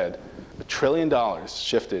Clinton said, $1 trillion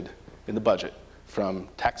shifted in the budget from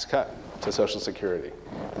tax cut to Social Security.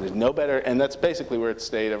 And there's no better, and that's basically where it's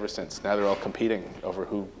stayed ever since. Now they're all competing over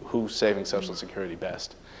who's saving Social Security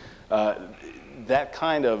best. That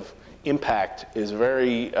kind of impact is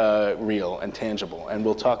very real and tangible, and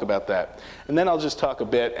we'll talk about that. And then I'll just talk a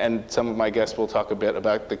bit, and some of my guests will talk a bit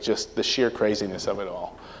about just the sheer craziness of it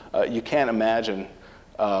all. You can't imagine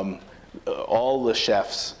all the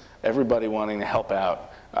chefs, everybody wanting to help out.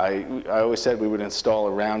 I always said we would install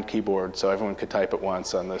a round keyboard so everyone could type at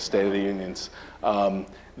once on the State of the Unions.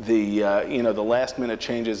 The last-minute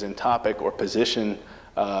changes in topic or position.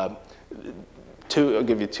 I'll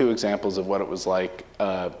give you 2 examples of what it was like.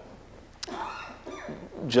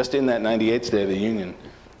 Just in that 98 State of the Union,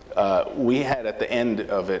 we had at the end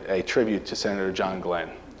of it a tribute to Senator John Glenn.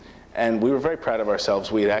 And we were very proud of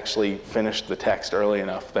ourselves. We had actually finished the text early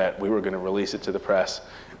enough that we were going to release it to the press.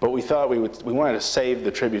 But we thought we wanted to save the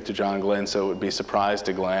tribute to John Glenn so it would be a surprise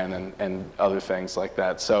to Glenn and other things like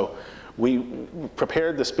that. So we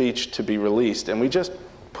prepared the speech to be released, and we just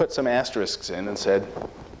put some asterisks in and said,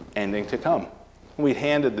 ending to come. We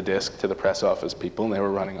handed the disc to the press office people, and they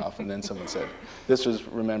were running off. And then someone said, this was,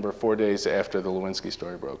 remember, 4 days after the Lewinsky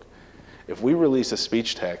story broke. If we release a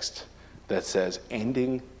speech text that says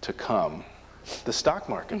ending to come, the stock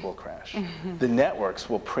market will crash. The networks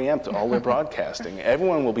will preempt all their broadcasting.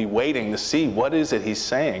 Everyone will be waiting to see what is it he's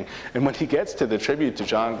saying. And when he gets to the tribute to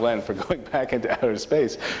John Glenn for going back into outer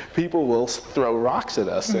space, people will throw rocks at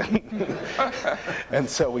us. And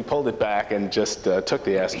so we pulled it back and just took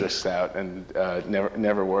the asterisks out and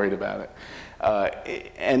never worried about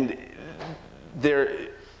it. And there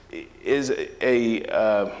is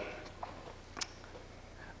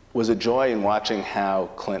was a joy in watching how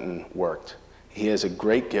Clinton worked. He has a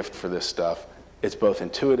great gift for this stuff. It's both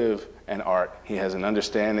intuitive and art. He has an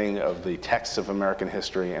understanding of the texts of American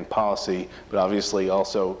history and policy, but obviously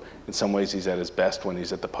also, in some ways, he's at his best when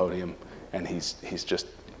he's at the podium, and he's just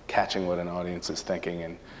catching what an audience is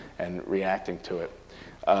thinking and reacting to it.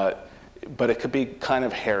 But it could be kind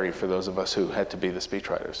of hairy for those of us who had to be the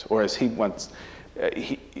speechwriters. Or as he once,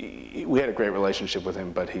 we had a great relationship with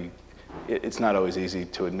him, but he it's not always easy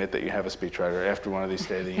to admit that you have a speechwriter. After one of these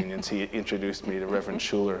State of the Unions, he introduced me to Reverend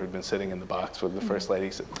Schuler, who'd been sitting in the box with the First Lady.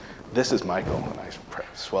 He said, "This is Michael." And I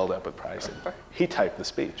swelled up with pride. He said, "He typed the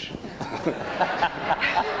speech."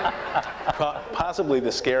 Possibly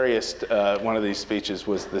the scariest one of these speeches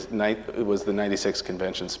was the '96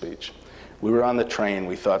 convention speech. We were on the train.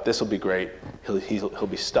 We thought, this will be great. He'll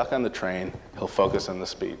be stuck on the train. He'll focus on the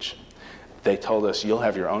speech. They told us, you'll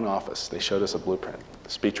have your own office. They showed us a blueprint, the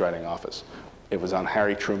speechwriting office. It was on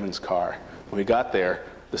Harry Truman's car. When we got there,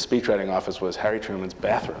 the speechwriting office was Harry Truman's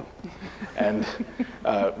bathroom. And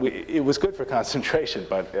it was good for concentration,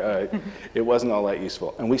 but it wasn't all that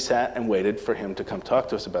useful. And we sat and waited for him to come talk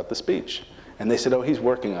to us about the speech. And they said, oh, he's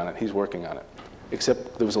working on it, he's working on it.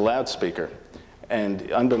 Except there was a loudspeaker. And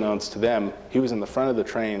unbeknownst to them, he was in the front of the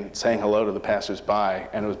train saying hello to the passers-by,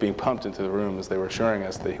 and it was being pumped into the room as they were assuring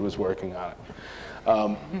us that he was working on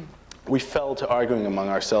it. We fell to arguing among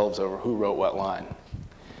ourselves over who wrote what line.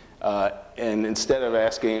 And instead of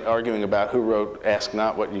arguing about who wrote "Ask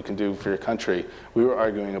Not What You Can Do for Your Country," we were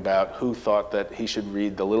arguing about who thought that he should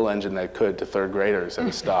read "The Little Engine That Could" to third graders at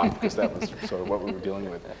a stop, because that was sort of what we were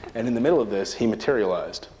dealing with. And in the middle of this, he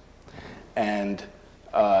materialized. And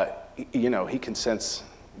you know, he can sense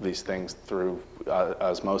these things through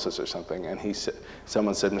osmosis or something. And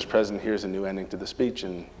someone said, "Mr. President, here's a new ending to the speech,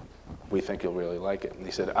 and we think you'll really like it." And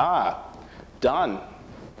he said, Don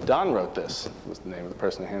wrote this, was the name of the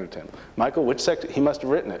person who handed it to him. "Michael, which section?" He must have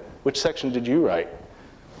written it. "Which section did you write?"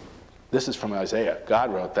 "This is from Isaiah.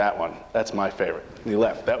 God wrote that one. That's my favorite." And he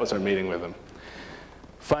left. That was our meeting with him.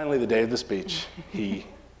 Finally, the day of the speech, he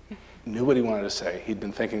knew what he wanted to say. He'd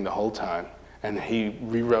been thinking the whole time. And he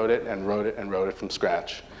rewrote it and wrote it and wrote it from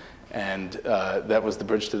scratch. And that was the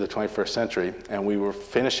bridge to the 21st century. And we were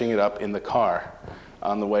finishing it up in the car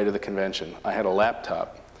on the way to the convention. I had a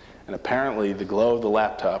laptop. And apparently, the glow of the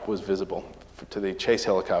laptop was visible to the chase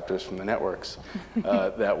helicopters from the networks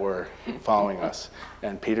that were following us.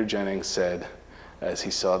 And Peter Jennings said, as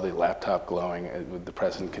he saw the laptop glowing with the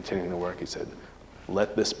president continuing to work, he said,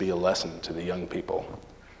 "Let this be a lesson to the young people.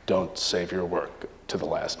 Don't save your work to the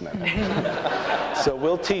last minute." So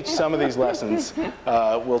we'll teach some of these lessons.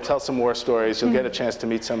 We'll tell some war stories. You'll get a chance to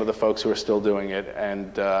meet some of the folks who are still doing it.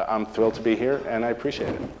 And I'm thrilled to be here, and I appreciate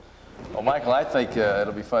it. Well, Michael, I think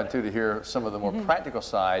it'll be fun, too, to hear some of the more practical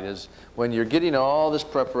side is when you're getting all this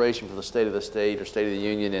preparation for the State of the State or State of the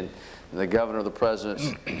Union and the governor or the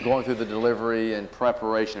president's going through the delivery and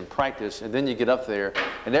preparation and practice, and then you get up there,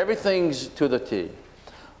 and everything's to the T.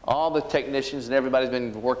 All the technicians and everybody's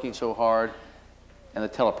been working so hard, and the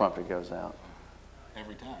teleprompter goes out.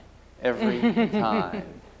 Every time. Every time.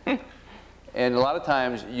 And a lot of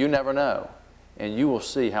times, you never know. And you will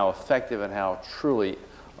see how effective and how truly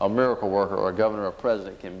a miracle worker or a governor or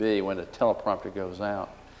president can be when the teleprompter goes out.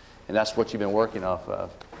 And that's what you've been working off of.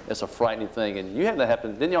 It's a frightening thing. And you had that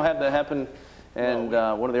happen. Didn't y'all have that happen in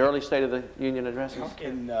one of the early State of the Union addresses?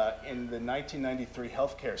 In the 1993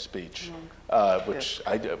 healthcare speech, which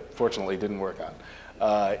I fortunately didn't work on,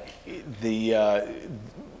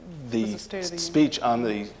 the speech on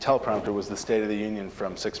the teleprompter was the State of the Union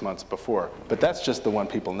from 6 months before. But that's just the one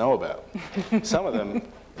people know about. Some of them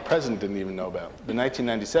the president didn't even know about. The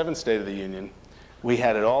 1997 State of the Union, we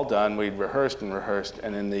had it all done. We'd rehearsed and rehearsed.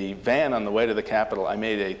 And in the van on the way to the Capitol, I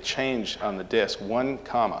made a change on the disk, 1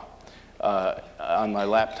 comma, on my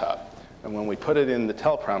laptop. And when we put it in the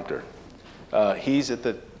teleprompter, he's at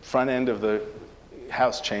the front end of the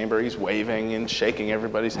House chamber. He's waving and shaking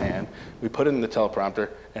everybody's hand. We put it in the teleprompter,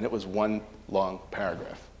 and it was 1 long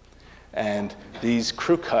paragraph. And these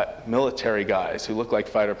crew-cut military guys who look like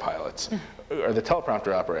fighter pilots are the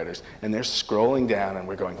teleprompter operators, and they're scrolling down, and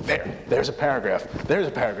we're going, there's a paragraph, there's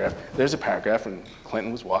a paragraph, there's a paragraph, and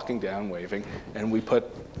Clinton was walking down, waving, and we put,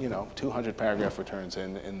 200 paragraph returns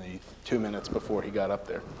in the 2 minutes before he got up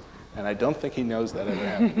there. And I don't think he knows that ever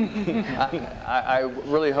happened. I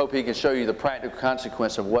really hope he can show you the practical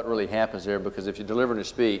consequence of what really happens there, because if you're delivering a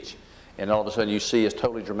speech and all of a sudden you see it's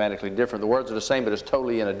totally dramatically different, the words are the same, but it's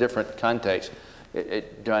totally in a different context,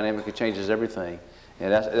 it dynamically changes everything.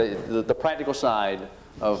 And that's the practical side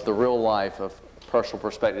of the real life of personal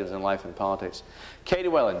perspectives in life and politics. Katie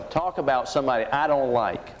Whalen, talk about somebody I don't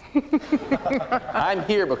like. I'm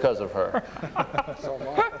here because of her.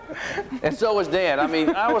 And so was Dan. I mean,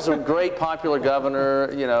 I was a great popular governor.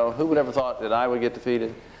 Who would ever thought that I would get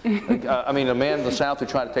defeated? I mean, a man in the South who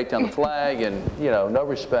tried to take down the flag and, no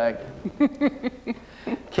respect.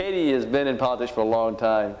 Katie has been in politics for a long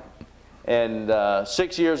time. And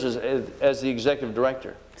 6 years as the executive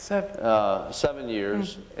director. 7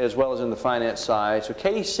 years, as well as in the finance side. So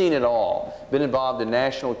Katie's seen it all, been involved in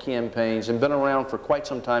national campaigns and been around for quite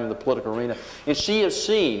some time in the political arena. And she has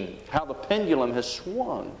seen how the pendulum has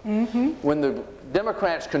swung. When the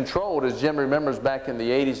Democrats controlled, as Jim remembers back in the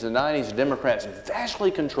 80s and 90s, the Democrats vastly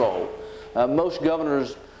controlled most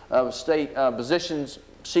governors of state positions,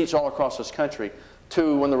 seats all across this country,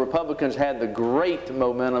 to when the Republicans had the great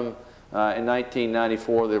momentum in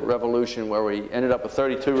 1994, the revolution, where we ended up with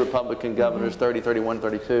 32 Republican governors, 30, 31,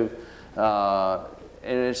 32, and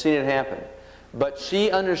has seen it happen. But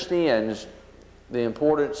she understands the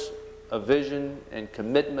importance of vision and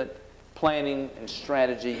commitment, planning and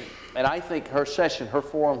strategy, and I think her session, her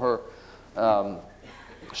forum, her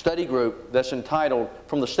study group that's entitled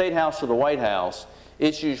From the State House to the White House,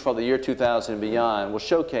 Issues for the Year 2000 and Beyond, will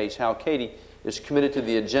showcase how Katie is committed to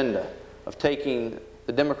the agenda of taking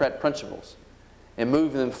the Democrat principles and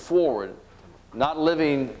moving them forward, not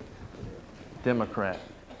living Democrat.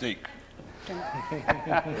 Deke.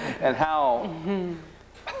 And how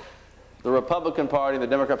the Republican Party and the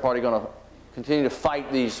Democrat Party are going to continue to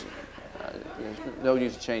fight these. There's no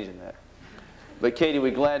use of changing that. But Katie,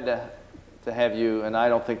 we're glad to have you, and I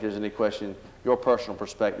don't think there's any question. Your personal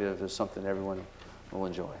perspective is something everyone will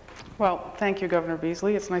enjoy. Well, thank you, Governor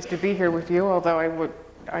Beasley. It's nice to be here with you, although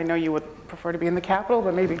I know you would prefer to be in the Capitol,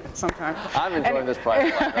 but maybe sometime. I'm enjoying this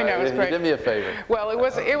private life. I know, it's great. You did me a favor. Well,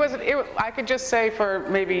 I could just say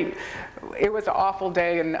it was an awful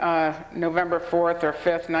day on November 4th or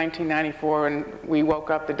 5th, 1994, and we woke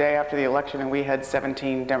up the day after the election and we had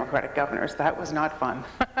 17 Democratic governors. That was not fun.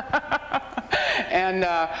 And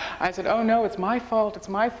I said, oh no, it's my fault,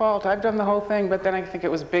 I've done the whole thing, but then I think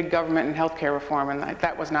it was big government and healthcare reform, and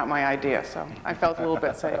that was not my idea, so I felt a little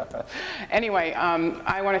bit safe. Anyway,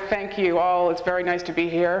 I want to thank you all. It's very nice to be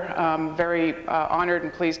here. Very honored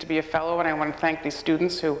and pleased to be a fellow, and I want to thank these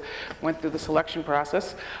students who went through the selection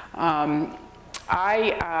process.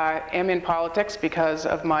 I am in politics because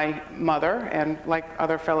of my mother, and like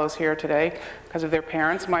other fellows here today, because of their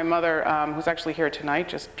parents. My mother, who's actually here tonight,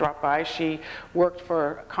 just dropped by. She worked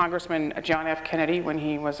for Congressman John F. Kennedy when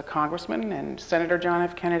he was a congressman, and Senator John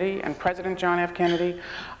F. Kennedy, and President John F. Kennedy,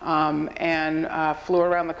 and flew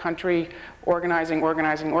around the country organizing,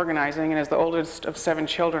 and as the oldest of 7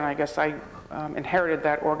 children, I guess I inherited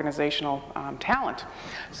that organizational talent.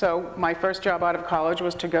 So my first job out of college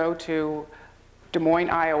was to go to Des Moines,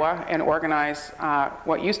 Iowa, and organize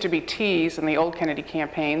what used to be teas in the old Kennedy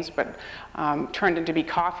campaigns, but turned into be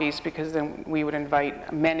coffees, because then we would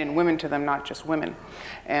invite men and women to them, not just women.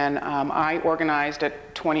 And I organized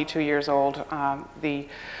at 22 years old the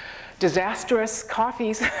disastrous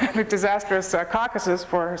coffees, the disastrous caucuses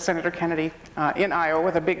for Senator Kennedy in Iowa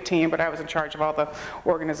with a big team, but I was in charge of all the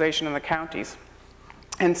organization in the counties.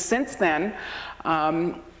 And since then,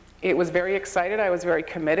 it was very excited. I was very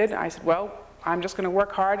committed. I said, well, I'm just going to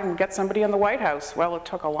work hard and get somebody in the White House. Well, it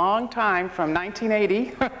took a long time, from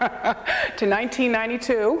 1980 to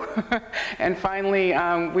 1992, and finally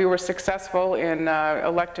we were successful in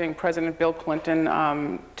electing President Bill Clinton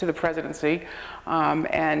to the presidency,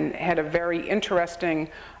 and had a very interesting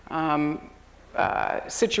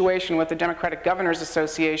situation with the Democratic Governors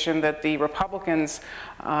Association, that the Republicans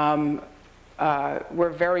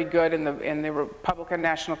were very good in the Republican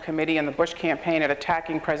National Committee and the Bush campaign at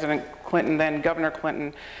attacking President Clinton, then Governor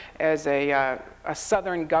Clinton, as a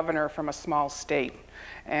Southern governor from a small state.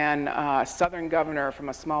 And Southern governor from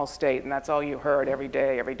a small state, and that's all you heard every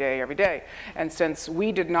day, every day, every day. And since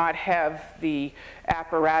we did not have the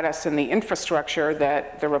apparatus and the infrastructure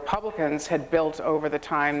that the Republicans had built over the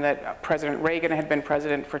time that President Reagan had been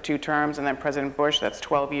president for 2 terms, and then President Bush, that's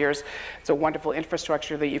 12 years. It's a wonderful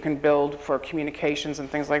infrastructure that you can build for communications and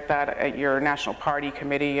things like that at your National Party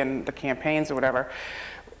Committee and the campaigns or whatever.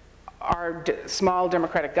 Our small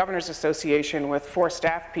Democratic Governors Association with 4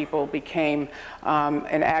 staff people became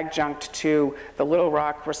an adjunct to the Little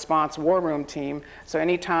Rock Response War Room team. So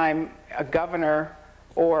anytime a governor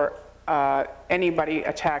or anybody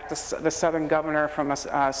attacked the Southern governor from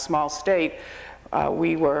a small state,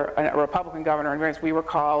 we were a Republican governor, and we were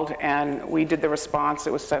called, and we did the response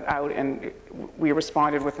that was sent out, and we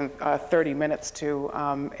responded within 30 minutes to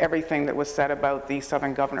everything that was said about the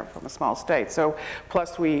Southern governor from a small state. So,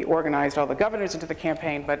 plus we organized all the governors into the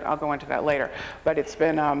campaign, but I'll go into that later. But it's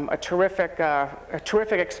been a terrific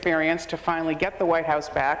experience to finally get the White House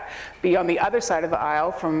back, be on the other side of the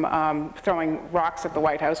aisle from throwing rocks at the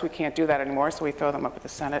White House. We can't do that anymore, so we throw them up at the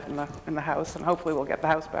Senate and the House, and hopefully we'll get the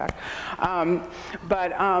House back.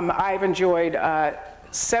 But I've enjoyed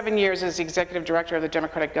 7 years as the executive director of the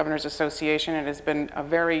Democratic Governors Association. It has been a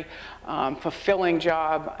very fulfilling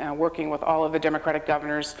job working with all of the Democratic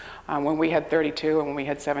governors when we had 32 and when we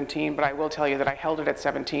had 17. But I will tell you that I held it at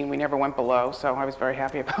 17. We never went below, so I was very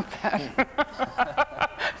happy about that.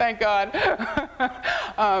 Thank God.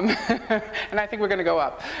 And I think we're going to go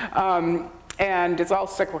up. And it's all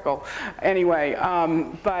cyclical. Anyway,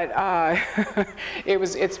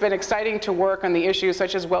 it's been exciting to work on the issues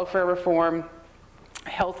such as welfare reform,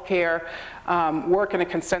 healthcare, work in a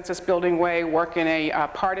consensus-building way, work in a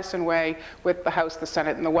partisan way with the House, the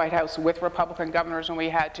Senate, and the White House, with Republican governors when we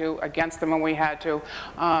had to, against them when we had to,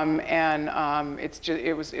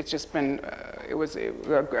 it was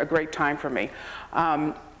a great time for me.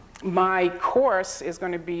 My course is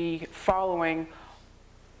going to be following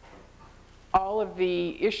all of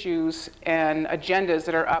the issues and agendas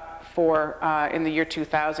that are up for in the year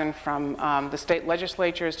 2000, from the state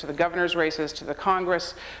legislatures to the governor's races to the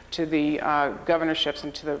Congress to the governorships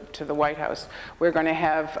and to the White House. We're going to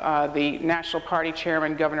have the National Party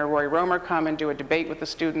Chairman, Governor Roy Romer, come and do a debate with the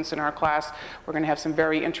students in our class. We're going to have some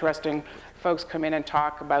very interesting folks come in and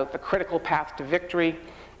talk about the critical path to victory.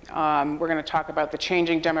 We're going to talk about the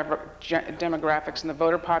changing demographics in the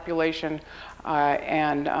voter population,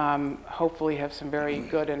 and hopefully have some very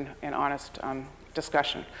good and honest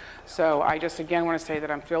discussion. So I just again want to say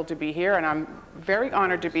that I'm thrilled to be here, and I'm very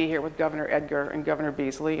honored to be here with Governor Edgar and Governor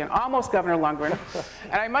Beasley and almost Governor Lundgren.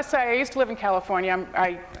 And I must say, I used to live in California.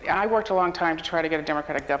 I worked a long time to try to get a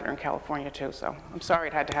Democratic governor in California too, so I'm sorry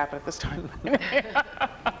it had to happen at this time.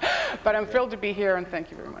 But I'm thrilled to be here, and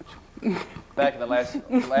thank you very much. Back in the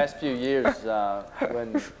last few years,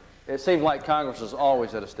 when it seemed like Congress was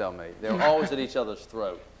always at a stalemate. They were always at each other's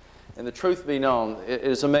throat. And the truth be known, it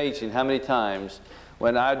is amazing how many times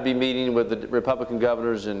when I'd be meeting with the Republican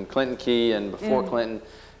governors in Clinton Key and before Clinton,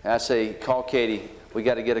 I'd say, call Katie, we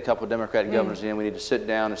got to get a couple of Democratic governors in. We need to sit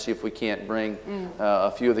down and see if we can't bring a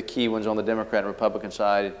few of the key ones on the Democrat and Republican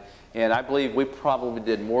side. And I believe we probably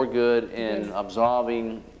did more good in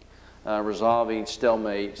resolving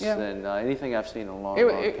stalemates than anything I've seen in a long time.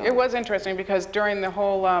 It was interesting because during the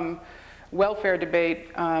whole welfare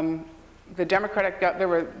debate, there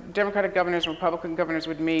were Democratic governors and Republican governors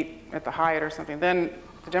would meet at the Hyatt or something. Then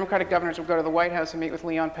the Democratic governors would go to the White House and meet with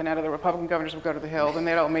Leon Panetta. The Republican governors would go to the Hill. Then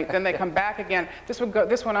they'd all meet. Then they come back again. This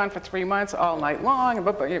went on for 3 months, all night long.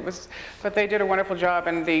 But they did a wonderful job.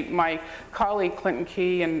 And my colleague Clinton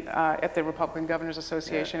Key at the Republican Governors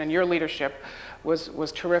Association and your leadership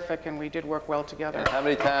was terrific, and we did work well together. And how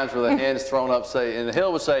many times were the hands thrown up, and the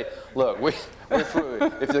Hill would say, look, we're through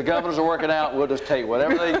it. If the governors are working out, we'll just take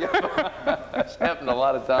whatever they give. It's happened a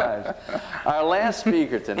lot of times. Our last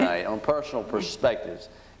speaker tonight on personal perspectives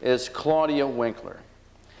is Claudia Winkler.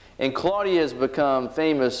 And Claudia has become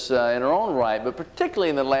famous in her own right, but particularly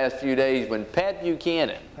in the last few days when Pat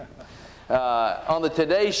Buchanan on the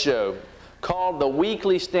Today Show called the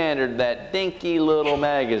Weekly Standard that dinky little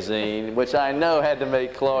magazine, which I know had to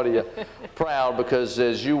make Claudia proud because,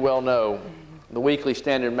 as you well know, the Weekly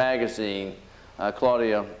Standard magazine,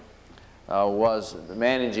 Claudia was the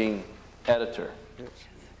managing editor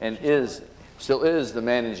and still is the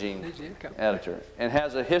managing editor, and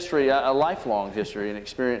has a history, a lifelong history and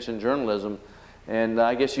experience in journalism. And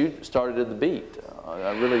I guess you started at the Beat,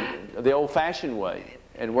 really the old-fashioned way,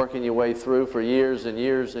 and working your way through for years and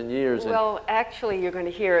years and years. Well, actually, you're going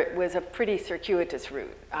to hear it was a pretty circuitous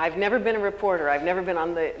route. I've never been a reporter. I've never been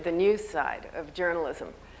on the news side of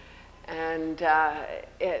journalism. And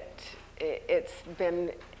it's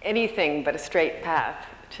been anything but a straight path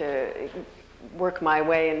to work my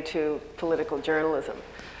way into political journalism.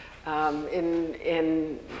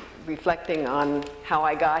 In reflecting on how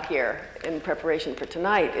I got here in preparation for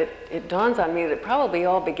tonight, it dawns on me that it probably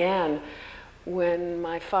all began when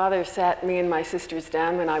my father sat me and my sisters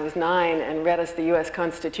down when I was 9 and read us the U.S.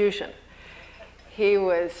 Constitution. He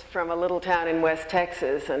was from a little town in West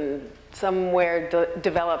Texas and somewhere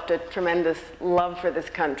developed a tremendous love for this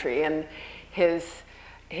country, and his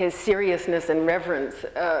seriousness and reverence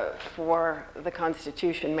for the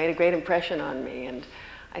Constitution made a great impression on me. And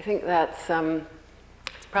I think that's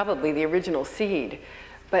it's probably the original seed.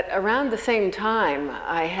 But around the same time,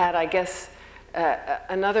 I had, I guess,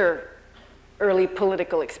 another early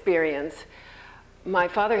political experience. My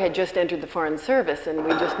father had just entered the Foreign Service, and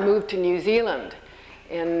we just moved to New Zealand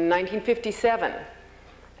in 1957.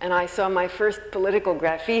 And I saw my first political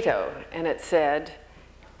graffito, and it said,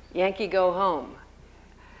 "Yankee, go home."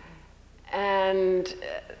 And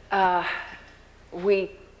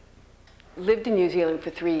we lived in New Zealand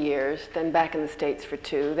for 3 years, then back in the States for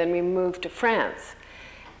 2. Then we moved to France.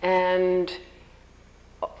 And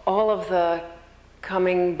all of the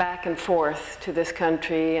coming back and forth to this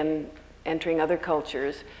country and entering other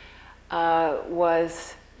cultures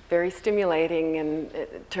was very stimulating in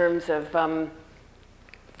terms of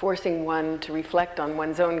forcing one to reflect on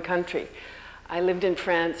one's own country. I lived in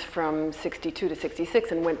France from '62 to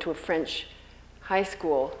 '66 and went to a French high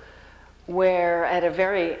school where at a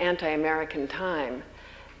very anti-American time,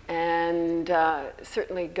 and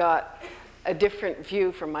certainly got a different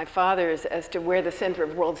view from my father's as to where the center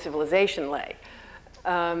of world civilization lay.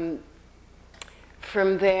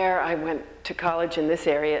 From there, I went to college in this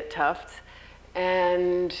area at Tufts,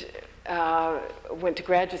 and went to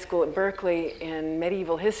graduate school at Berkeley in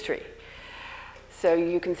medieval history. So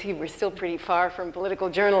you can see we're still pretty far from political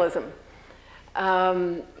journalism.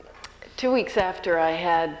 2 weeks after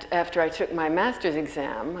I took my master's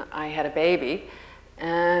exam, I had a baby,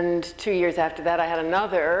 and 2 years after that I had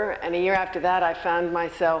another, and a year after that I found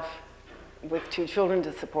myself with 2 children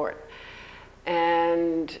to support.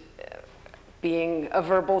 And being a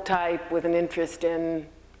verbal type with an interest in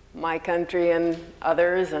my country and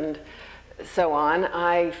others and so on,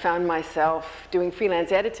 I found myself doing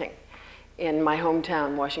freelance editing in my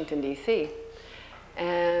hometown, Washington, D.C.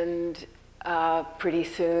 And pretty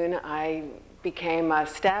soon I became a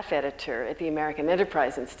staff editor at the American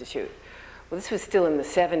Enterprise Institute. Well, this was still in the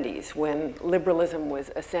 70s when liberalism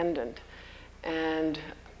was ascendant. And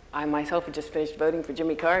I myself had just finished voting for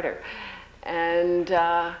Jimmy Carter. And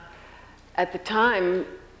at the time,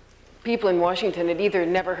 people in Washington had either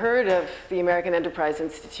never heard of the American Enterprise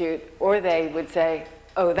Institute, or they would say,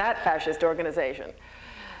 oh, that fascist organization.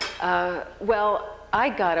 Well, I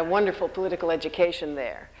got a wonderful political education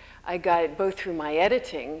there. I got it both through my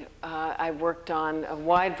editing. I worked on a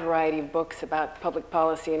wide variety of books about public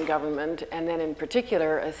policy and government, and then in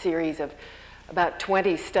particular, a series of about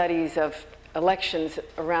 20 studies of elections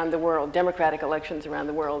around the world, democratic elections around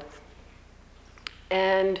the world.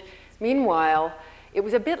 And meanwhile, it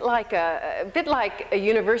was a bit like a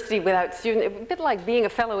university without students, a bit like being a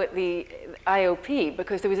fellow at the IOP,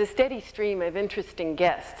 because there was a steady stream of interesting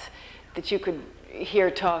guests that you could hear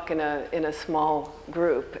talk in a small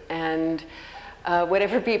group. And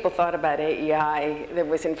whatever people thought about AEI, there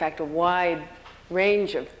was in fact a wide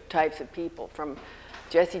range of types of people, from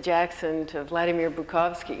Jesse Jackson to Vladimir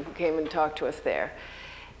Bukovsky, who came and talked to us there.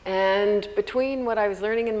 And between what I was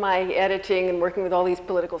learning in my editing and working with all these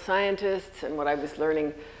political scientists and what I was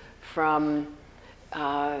learning from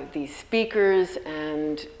these speakers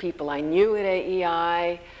and people I knew at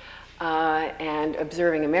AEI and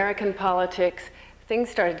observing American politics, things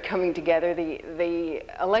started coming together. The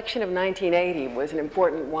election of 1980 was an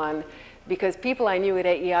important one because people I knew at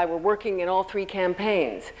AEI were working in all 3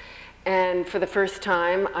 campaigns. And for the first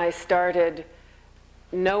time, I started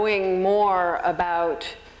knowing more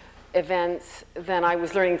about events than I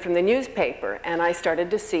was learning from the newspaper, and I started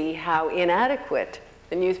to see how inadequate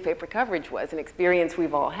the newspaper coverage was, an experience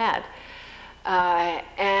we've all had.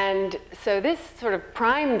 And so this sort of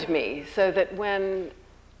primed me so that when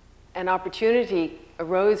an opportunity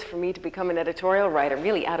arose for me to become an editorial writer,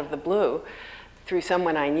 really out of the blue, through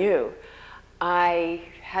someone I knew, I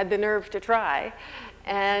had the nerve to try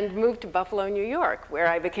and moved to Buffalo, New York, where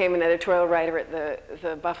I became an editorial writer at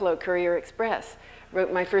the Buffalo Courier-Express.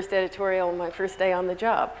 Wrote my first editorial my first day on the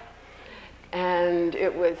job. And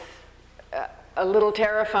it was a little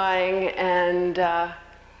terrifying and a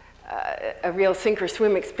real sink or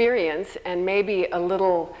swim experience, and maybe a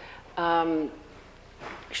little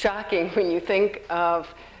shocking when you think of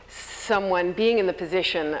someone being in the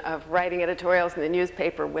position of writing editorials in the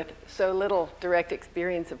newspaper with so little direct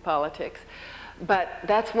experience of politics. But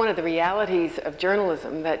that's one of the realities of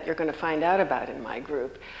journalism that you're going to find out about in my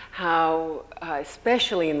group, how,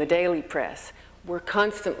 especially in the daily press, we're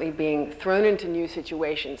constantly being thrown into new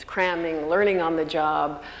situations, cramming, learning on the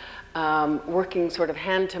job, working sort of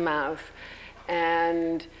hand to mouth,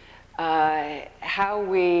 and how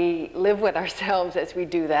we live with ourselves as we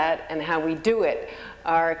do that and how we do it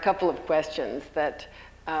are a couple of questions that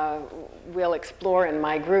we'll explore in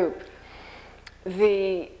my group.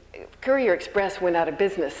 The Courier-Express went out of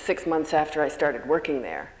business 6 months after I started working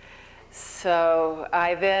there. So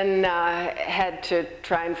I then had to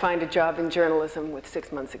try and find a job in journalism with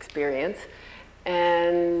 6 months experience.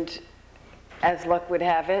 And as luck would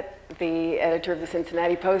have it, the editor of the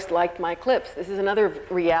Cincinnati Post liked my clips. This is another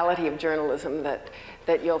reality of journalism that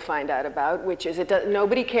you'll find out about, which is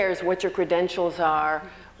nobody cares what your credentials are,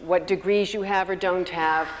 what degrees you have or don't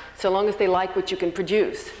have, so long as they like what you can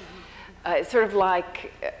produce. It's sort of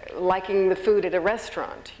like liking the food at a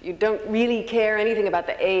restaurant. You don't really care anything about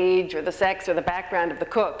the age or the sex or the background of the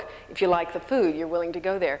cook. If you like the food, you're willing to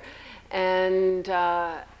go there. And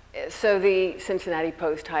So the Cincinnati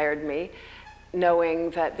Post hired me, knowing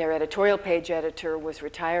that their editorial page editor was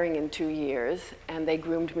retiring in 2 years, and they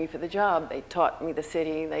groomed me for the job. They taught me the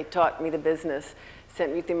city, they taught me the business,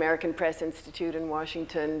 sent me to the American Press Institute in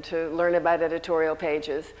Washington to learn about editorial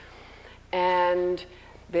pages. And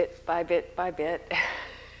bit by bit by bit,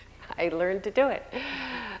 I learned to do it.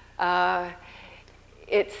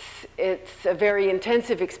 It's a very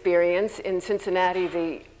intensive experience. In Cincinnati,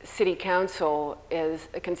 the city council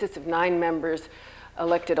consists of 9 members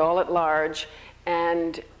elected all at large,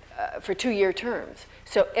 and for 2-year terms.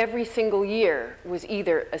 So every single year was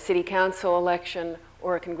either a city council election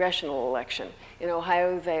or a congressional election. In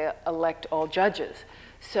Ohio, they elect all judges.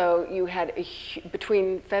 So you had,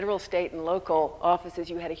 between federal, state, and local offices,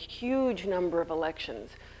 you had a huge number of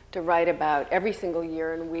elections to write about every single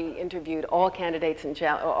year, and we interviewed all candidates and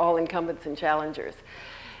all incumbents and challengers.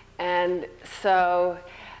 And so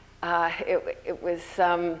it was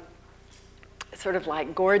sort of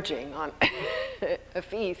like gorging on a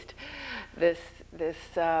feast, this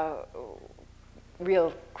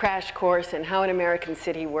real crash course in how an American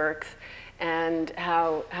city works and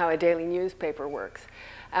how a daily newspaper works.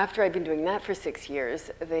 After I'd been doing that for 6 years,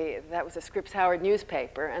 that was a Scripps Howard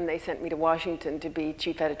newspaper, and they sent me to Washington to be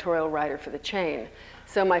chief editorial writer for the chain.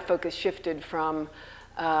 So my focus shifted from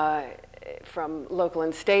local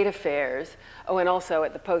and state affairs. Oh, and also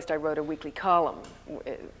at the Post, I wrote a weekly column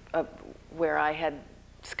where I had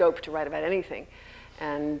scope to write about anything.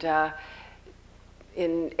 And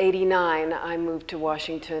in '89, I moved to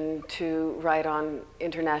Washington to write on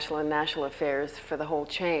international and national affairs for the whole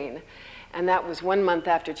chain. And that was 1 month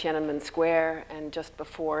after Tiananmen Square and just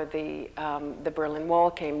before the Berlin Wall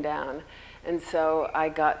came down. And so I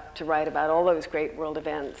got to write about all those great world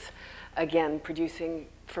events, again, producing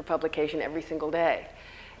for publication every single day.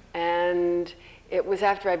 And it was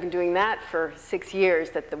after I'd been doing that for 6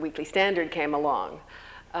 years that the Weekly Standard came along.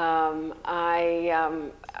 I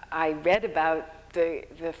read about the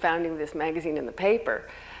founding of this magazine in the paper,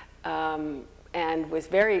 and was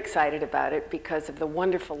very excited about it because of the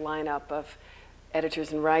wonderful lineup of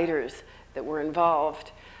editors and writers that were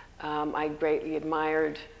involved. I greatly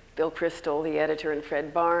admired Bill Kristol, the editor, and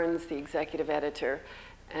Fred Barnes, the executive editor,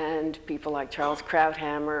 and people like Charles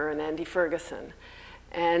Krauthammer and Andy Ferguson.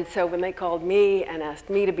 And so when they called me and asked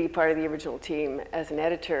me to be part of the original team as an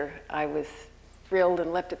editor, I was thrilled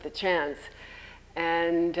and leapt at the chance.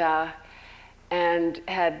 And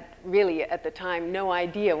had really, at the time, no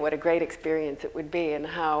idea what a great experience it would be and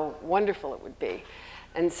how wonderful it would be.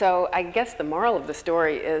 And so I guess the moral of the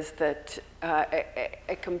story is that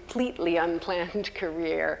a completely unplanned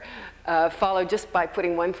career, followed just by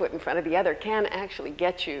putting one foot in front of the other, can actually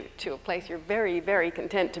get you to a place you're very, very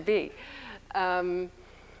content to be.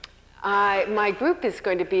 My group is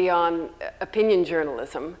going to be on opinion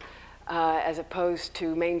journalism, as opposed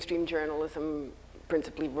to mainstream journalism,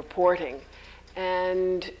 principally reporting.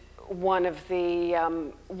 And one of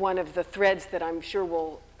the threads that I'm sure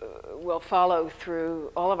will follow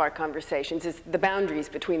through all of our conversations is the boundaries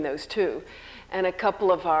between those two. And a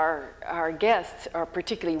couple of our guests are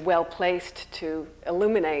particularly well placed to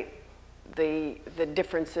illuminate the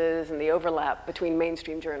differences and the overlap between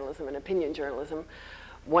mainstream journalism and opinion journalism.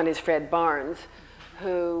 One is Fred Barnes,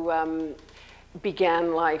 who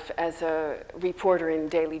began life as a reporter in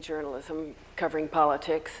daily journalism covering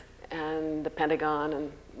politics and the Pentagon and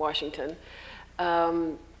Washington.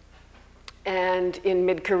 And in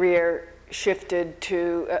mid-career shifted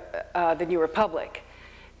to the New Republic.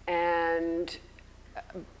 And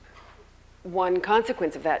one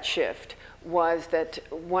consequence of that shift was that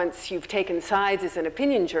once you've taken sides as an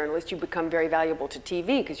opinion journalist, you become very valuable to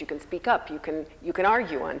TV because you can speak up, you can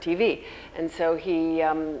argue on TV. And so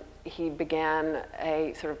he began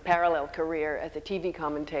a sort of parallel career as a TV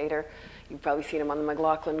commentator. You've probably seen him on the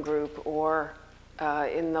McLaughlin Group, or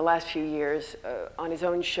in the last few years on his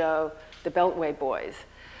own show, The Beltway Boys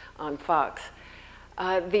on Fox.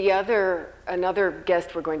 Another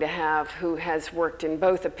guest we're going to have who has worked in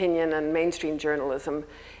both opinion and mainstream journalism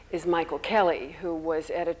is Michael Kelly, who was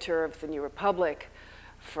editor of the New Republic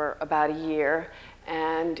for about a year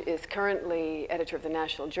and is currently editor of the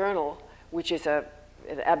National Journal, which is an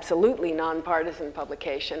absolutely nonpartisan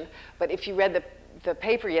publication. But if you read the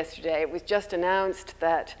paper yesterday, it was just announced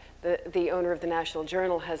that the owner of the National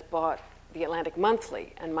Journal has bought the Atlantic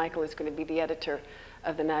Monthly, and Michael is going to be the editor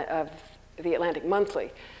of the Atlantic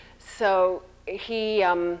Monthly. So he,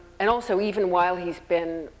 and also even while he's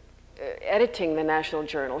been editing the National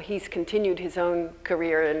Journal, he's continued his own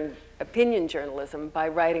career in opinion journalism by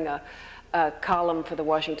writing a column for the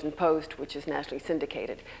Washington Post, which is nationally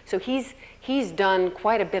syndicated. So he's done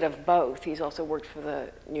quite a bit of both. He's also worked for the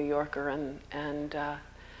New Yorker and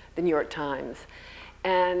the New York Times,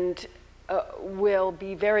 and will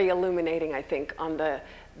be very illuminating, I think, on the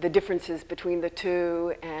differences between the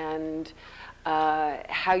two and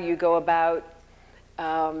how you go about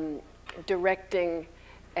directing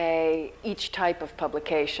each type of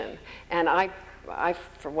publication. And I,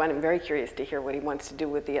 for one, am very curious to hear what he wants to do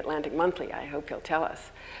with the Atlantic Monthly. I hope he'll tell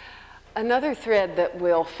us. Another thread that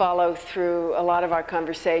will follow through a lot of our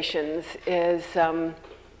conversations is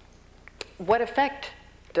what effect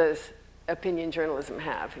does opinion journalism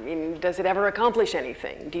have? I mean, does it ever accomplish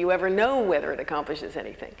anything? Do you ever know whether it accomplishes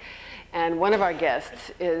anything? And one of our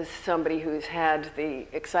guests is somebody who's had the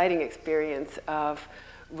exciting experience of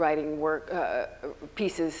writing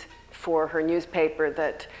pieces for her newspaper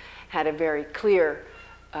that had a very clear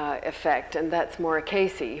effect, and that's Maura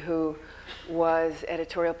Casey, who was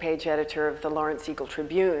editorial page editor of the Lawrence Eagle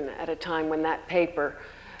Tribune at a time when that paper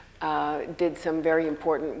did some very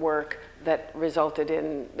important work that resulted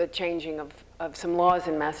in the changing of some laws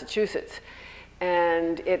in Massachusetts.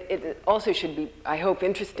 And it also should be, I hope,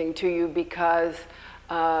 interesting to you because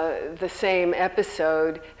the same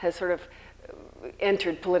episode has sort of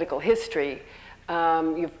entered political history.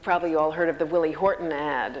 You've probably all heard of the Willie Horton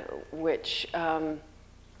ad, which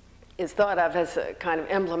is thought of as a kind of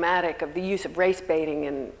emblematic of the use of race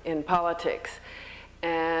baiting in politics.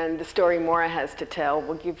 And the story Maura has to tell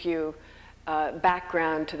will give you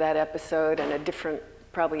background to that episode and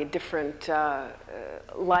probably a different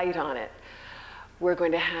light on it. We're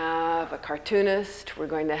going to have a cartoonist. We're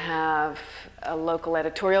going to have a local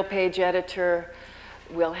editorial page editor.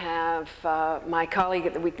 We'll have my colleague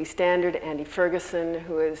at the Weekly Standard, Andy Ferguson,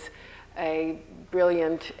 who is a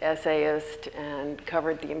brilliant essayist and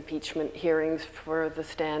covered the impeachment hearings for the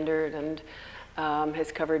Standard and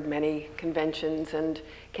has covered many conventions and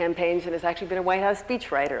campaigns and has actually been a White House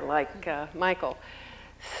speechwriter like Michael.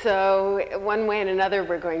 So one way and another,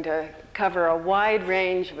 we're going to cover a wide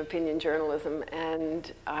range of opinion journalism,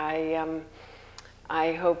 and I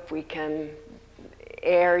hope we can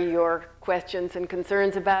air your questions and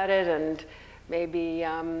concerns about it, and maybe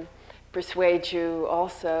persuade you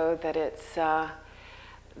also that it's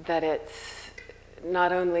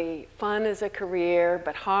not only fun as a career,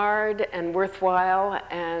 but hard and worthwhile,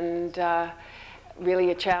 and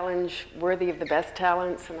really a challenge worthy of the best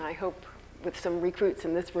talents, and I hope with some recruits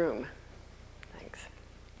in this room. Thanks.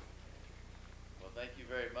 Well, thank you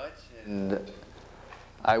very much. And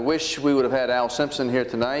I wish we would have had Al Simpson here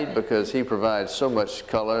tonight because he provides so much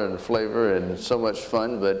color and flavor and so much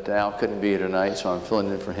fun, but Al couldn't be here tonight, so I'm filling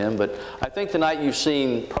in for him. But I think tonight you've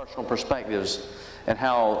seen personal perspectives and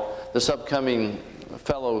how this upcoming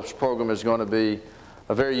Fellows program is going to be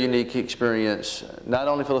a very unique experience, not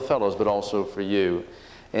only for the Fellows, but also for you.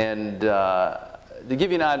 And to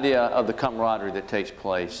give you an idea of the camaraderie that takes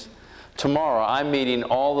place, tomorrow I'm meeting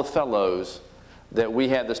all the Fellows that we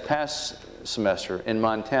had this past semester in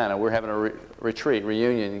Montana. We're having a retreat,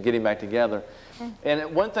 reunion, and getting back together.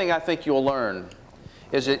 And one thing I think you'll learn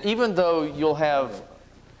is that even though you'll have,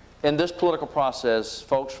 in this political process,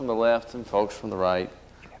 folks from the left and folks from the right,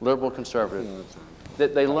 liberal, conservative,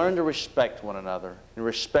 that they learn to respect one another and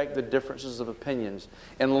respect the differences of opinions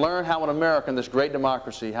and learn how in America, in this great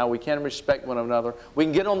democracy, how we can respect one another. We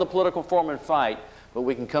can get on the political forum and fight, but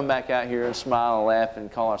we can come back out here and smile and laugh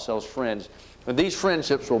and call ourselves friends. And these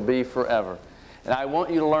friendships will be forever. And I want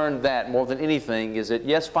you to learn that more than anything is that,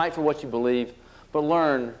 yes, fight for what you believe, but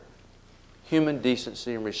learn human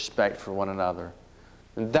decency and respect for one another.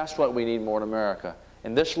 And that's what we need more in America.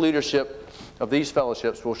 And this leadership of these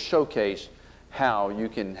fellowships will showcase how you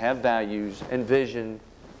can have values and vision,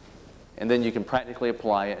 and then you can practically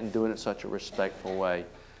apply it and do it in such a respectful way.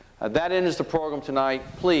 That ends the program tonight.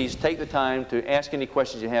 Please take the time to ask any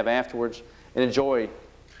questions you have afterwards and enjoy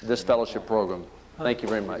this fellowship program. Thank you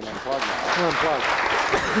very much. I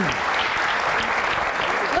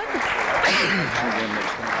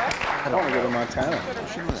don't want to go to Montana.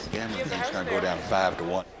 Gambling thing's going to go down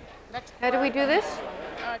 5-1. How do we do this?